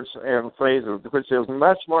Words and Phrases, which is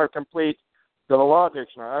much more complete than a law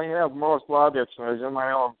dictionary. I have most law dictionaries in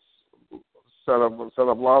my own set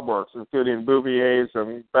of law books, including Bouvier's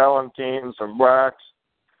and Ballantyne's and Black's.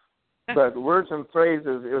 But Words and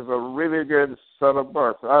Phrases is a really good set of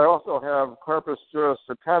books. I also have Corpus Juris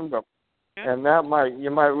Secundum, and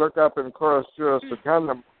you might look up in Corpus Juris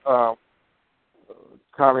Secundum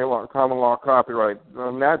common law copyright,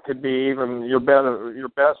 and that could be even your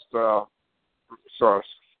best source.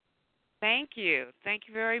 Thank you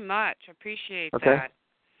very much. Appreciate Okay. that.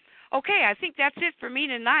 Okay, I think that's it for me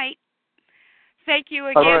tonight. Thank you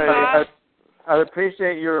again, All right. Bob. I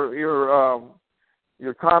appreciate your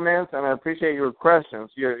comments, and I appreciate your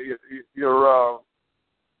questions. You're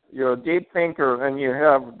a deep thinker, and you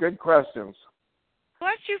have good questions.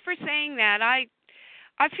 Bless you for saying that. I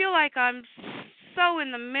feel like I'm so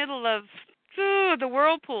in the middle of the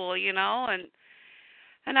whirlpool, and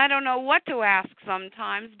I don't know what to ask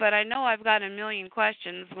sometimes, but I know I've got a million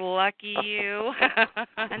questions. Lucky you.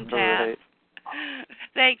 And Tad. Right.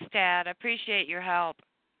 Thanks, Tad. I appreciate your help.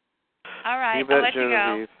 All right, You bet, I'll let you go.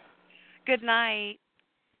 Genevieve. Good night.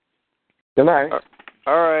 Good night.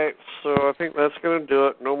 All right, so I think that's going to do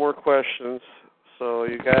it. No more questions. So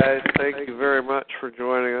you guys, thank you very much for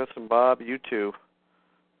joining us, and Bob, you too.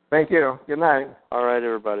 Thank you. Good night. All right,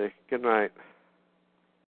 everybody. Good night.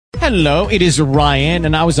 Hello, it is Ryan,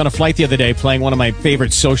 and I was on a flight the other day playing one of my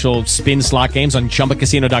favorite social spin slot games on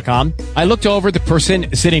ChumbaCasino.com. I looked over at the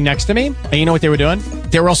person sitting next to me, and you know what they were doing?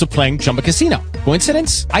 They were also playing Chumba Casino.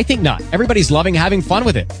 Coincidence? I think not. Everybody's loving having fun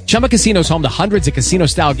with it. Chumba Casino is home to hundreds of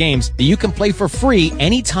casino-style games that you can play for free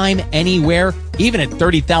anytime, anywhere, even at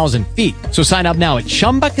 30,000 feet. So sign up now at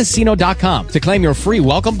ChumbaCasino.com to claim your free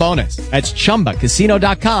welcome bonus. That's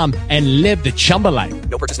ChumbaCasino.com and live the Chumba life.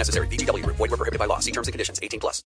 No purchase necessary. VGW Group. Void where prohibited by law. See terms and conditions. 18+.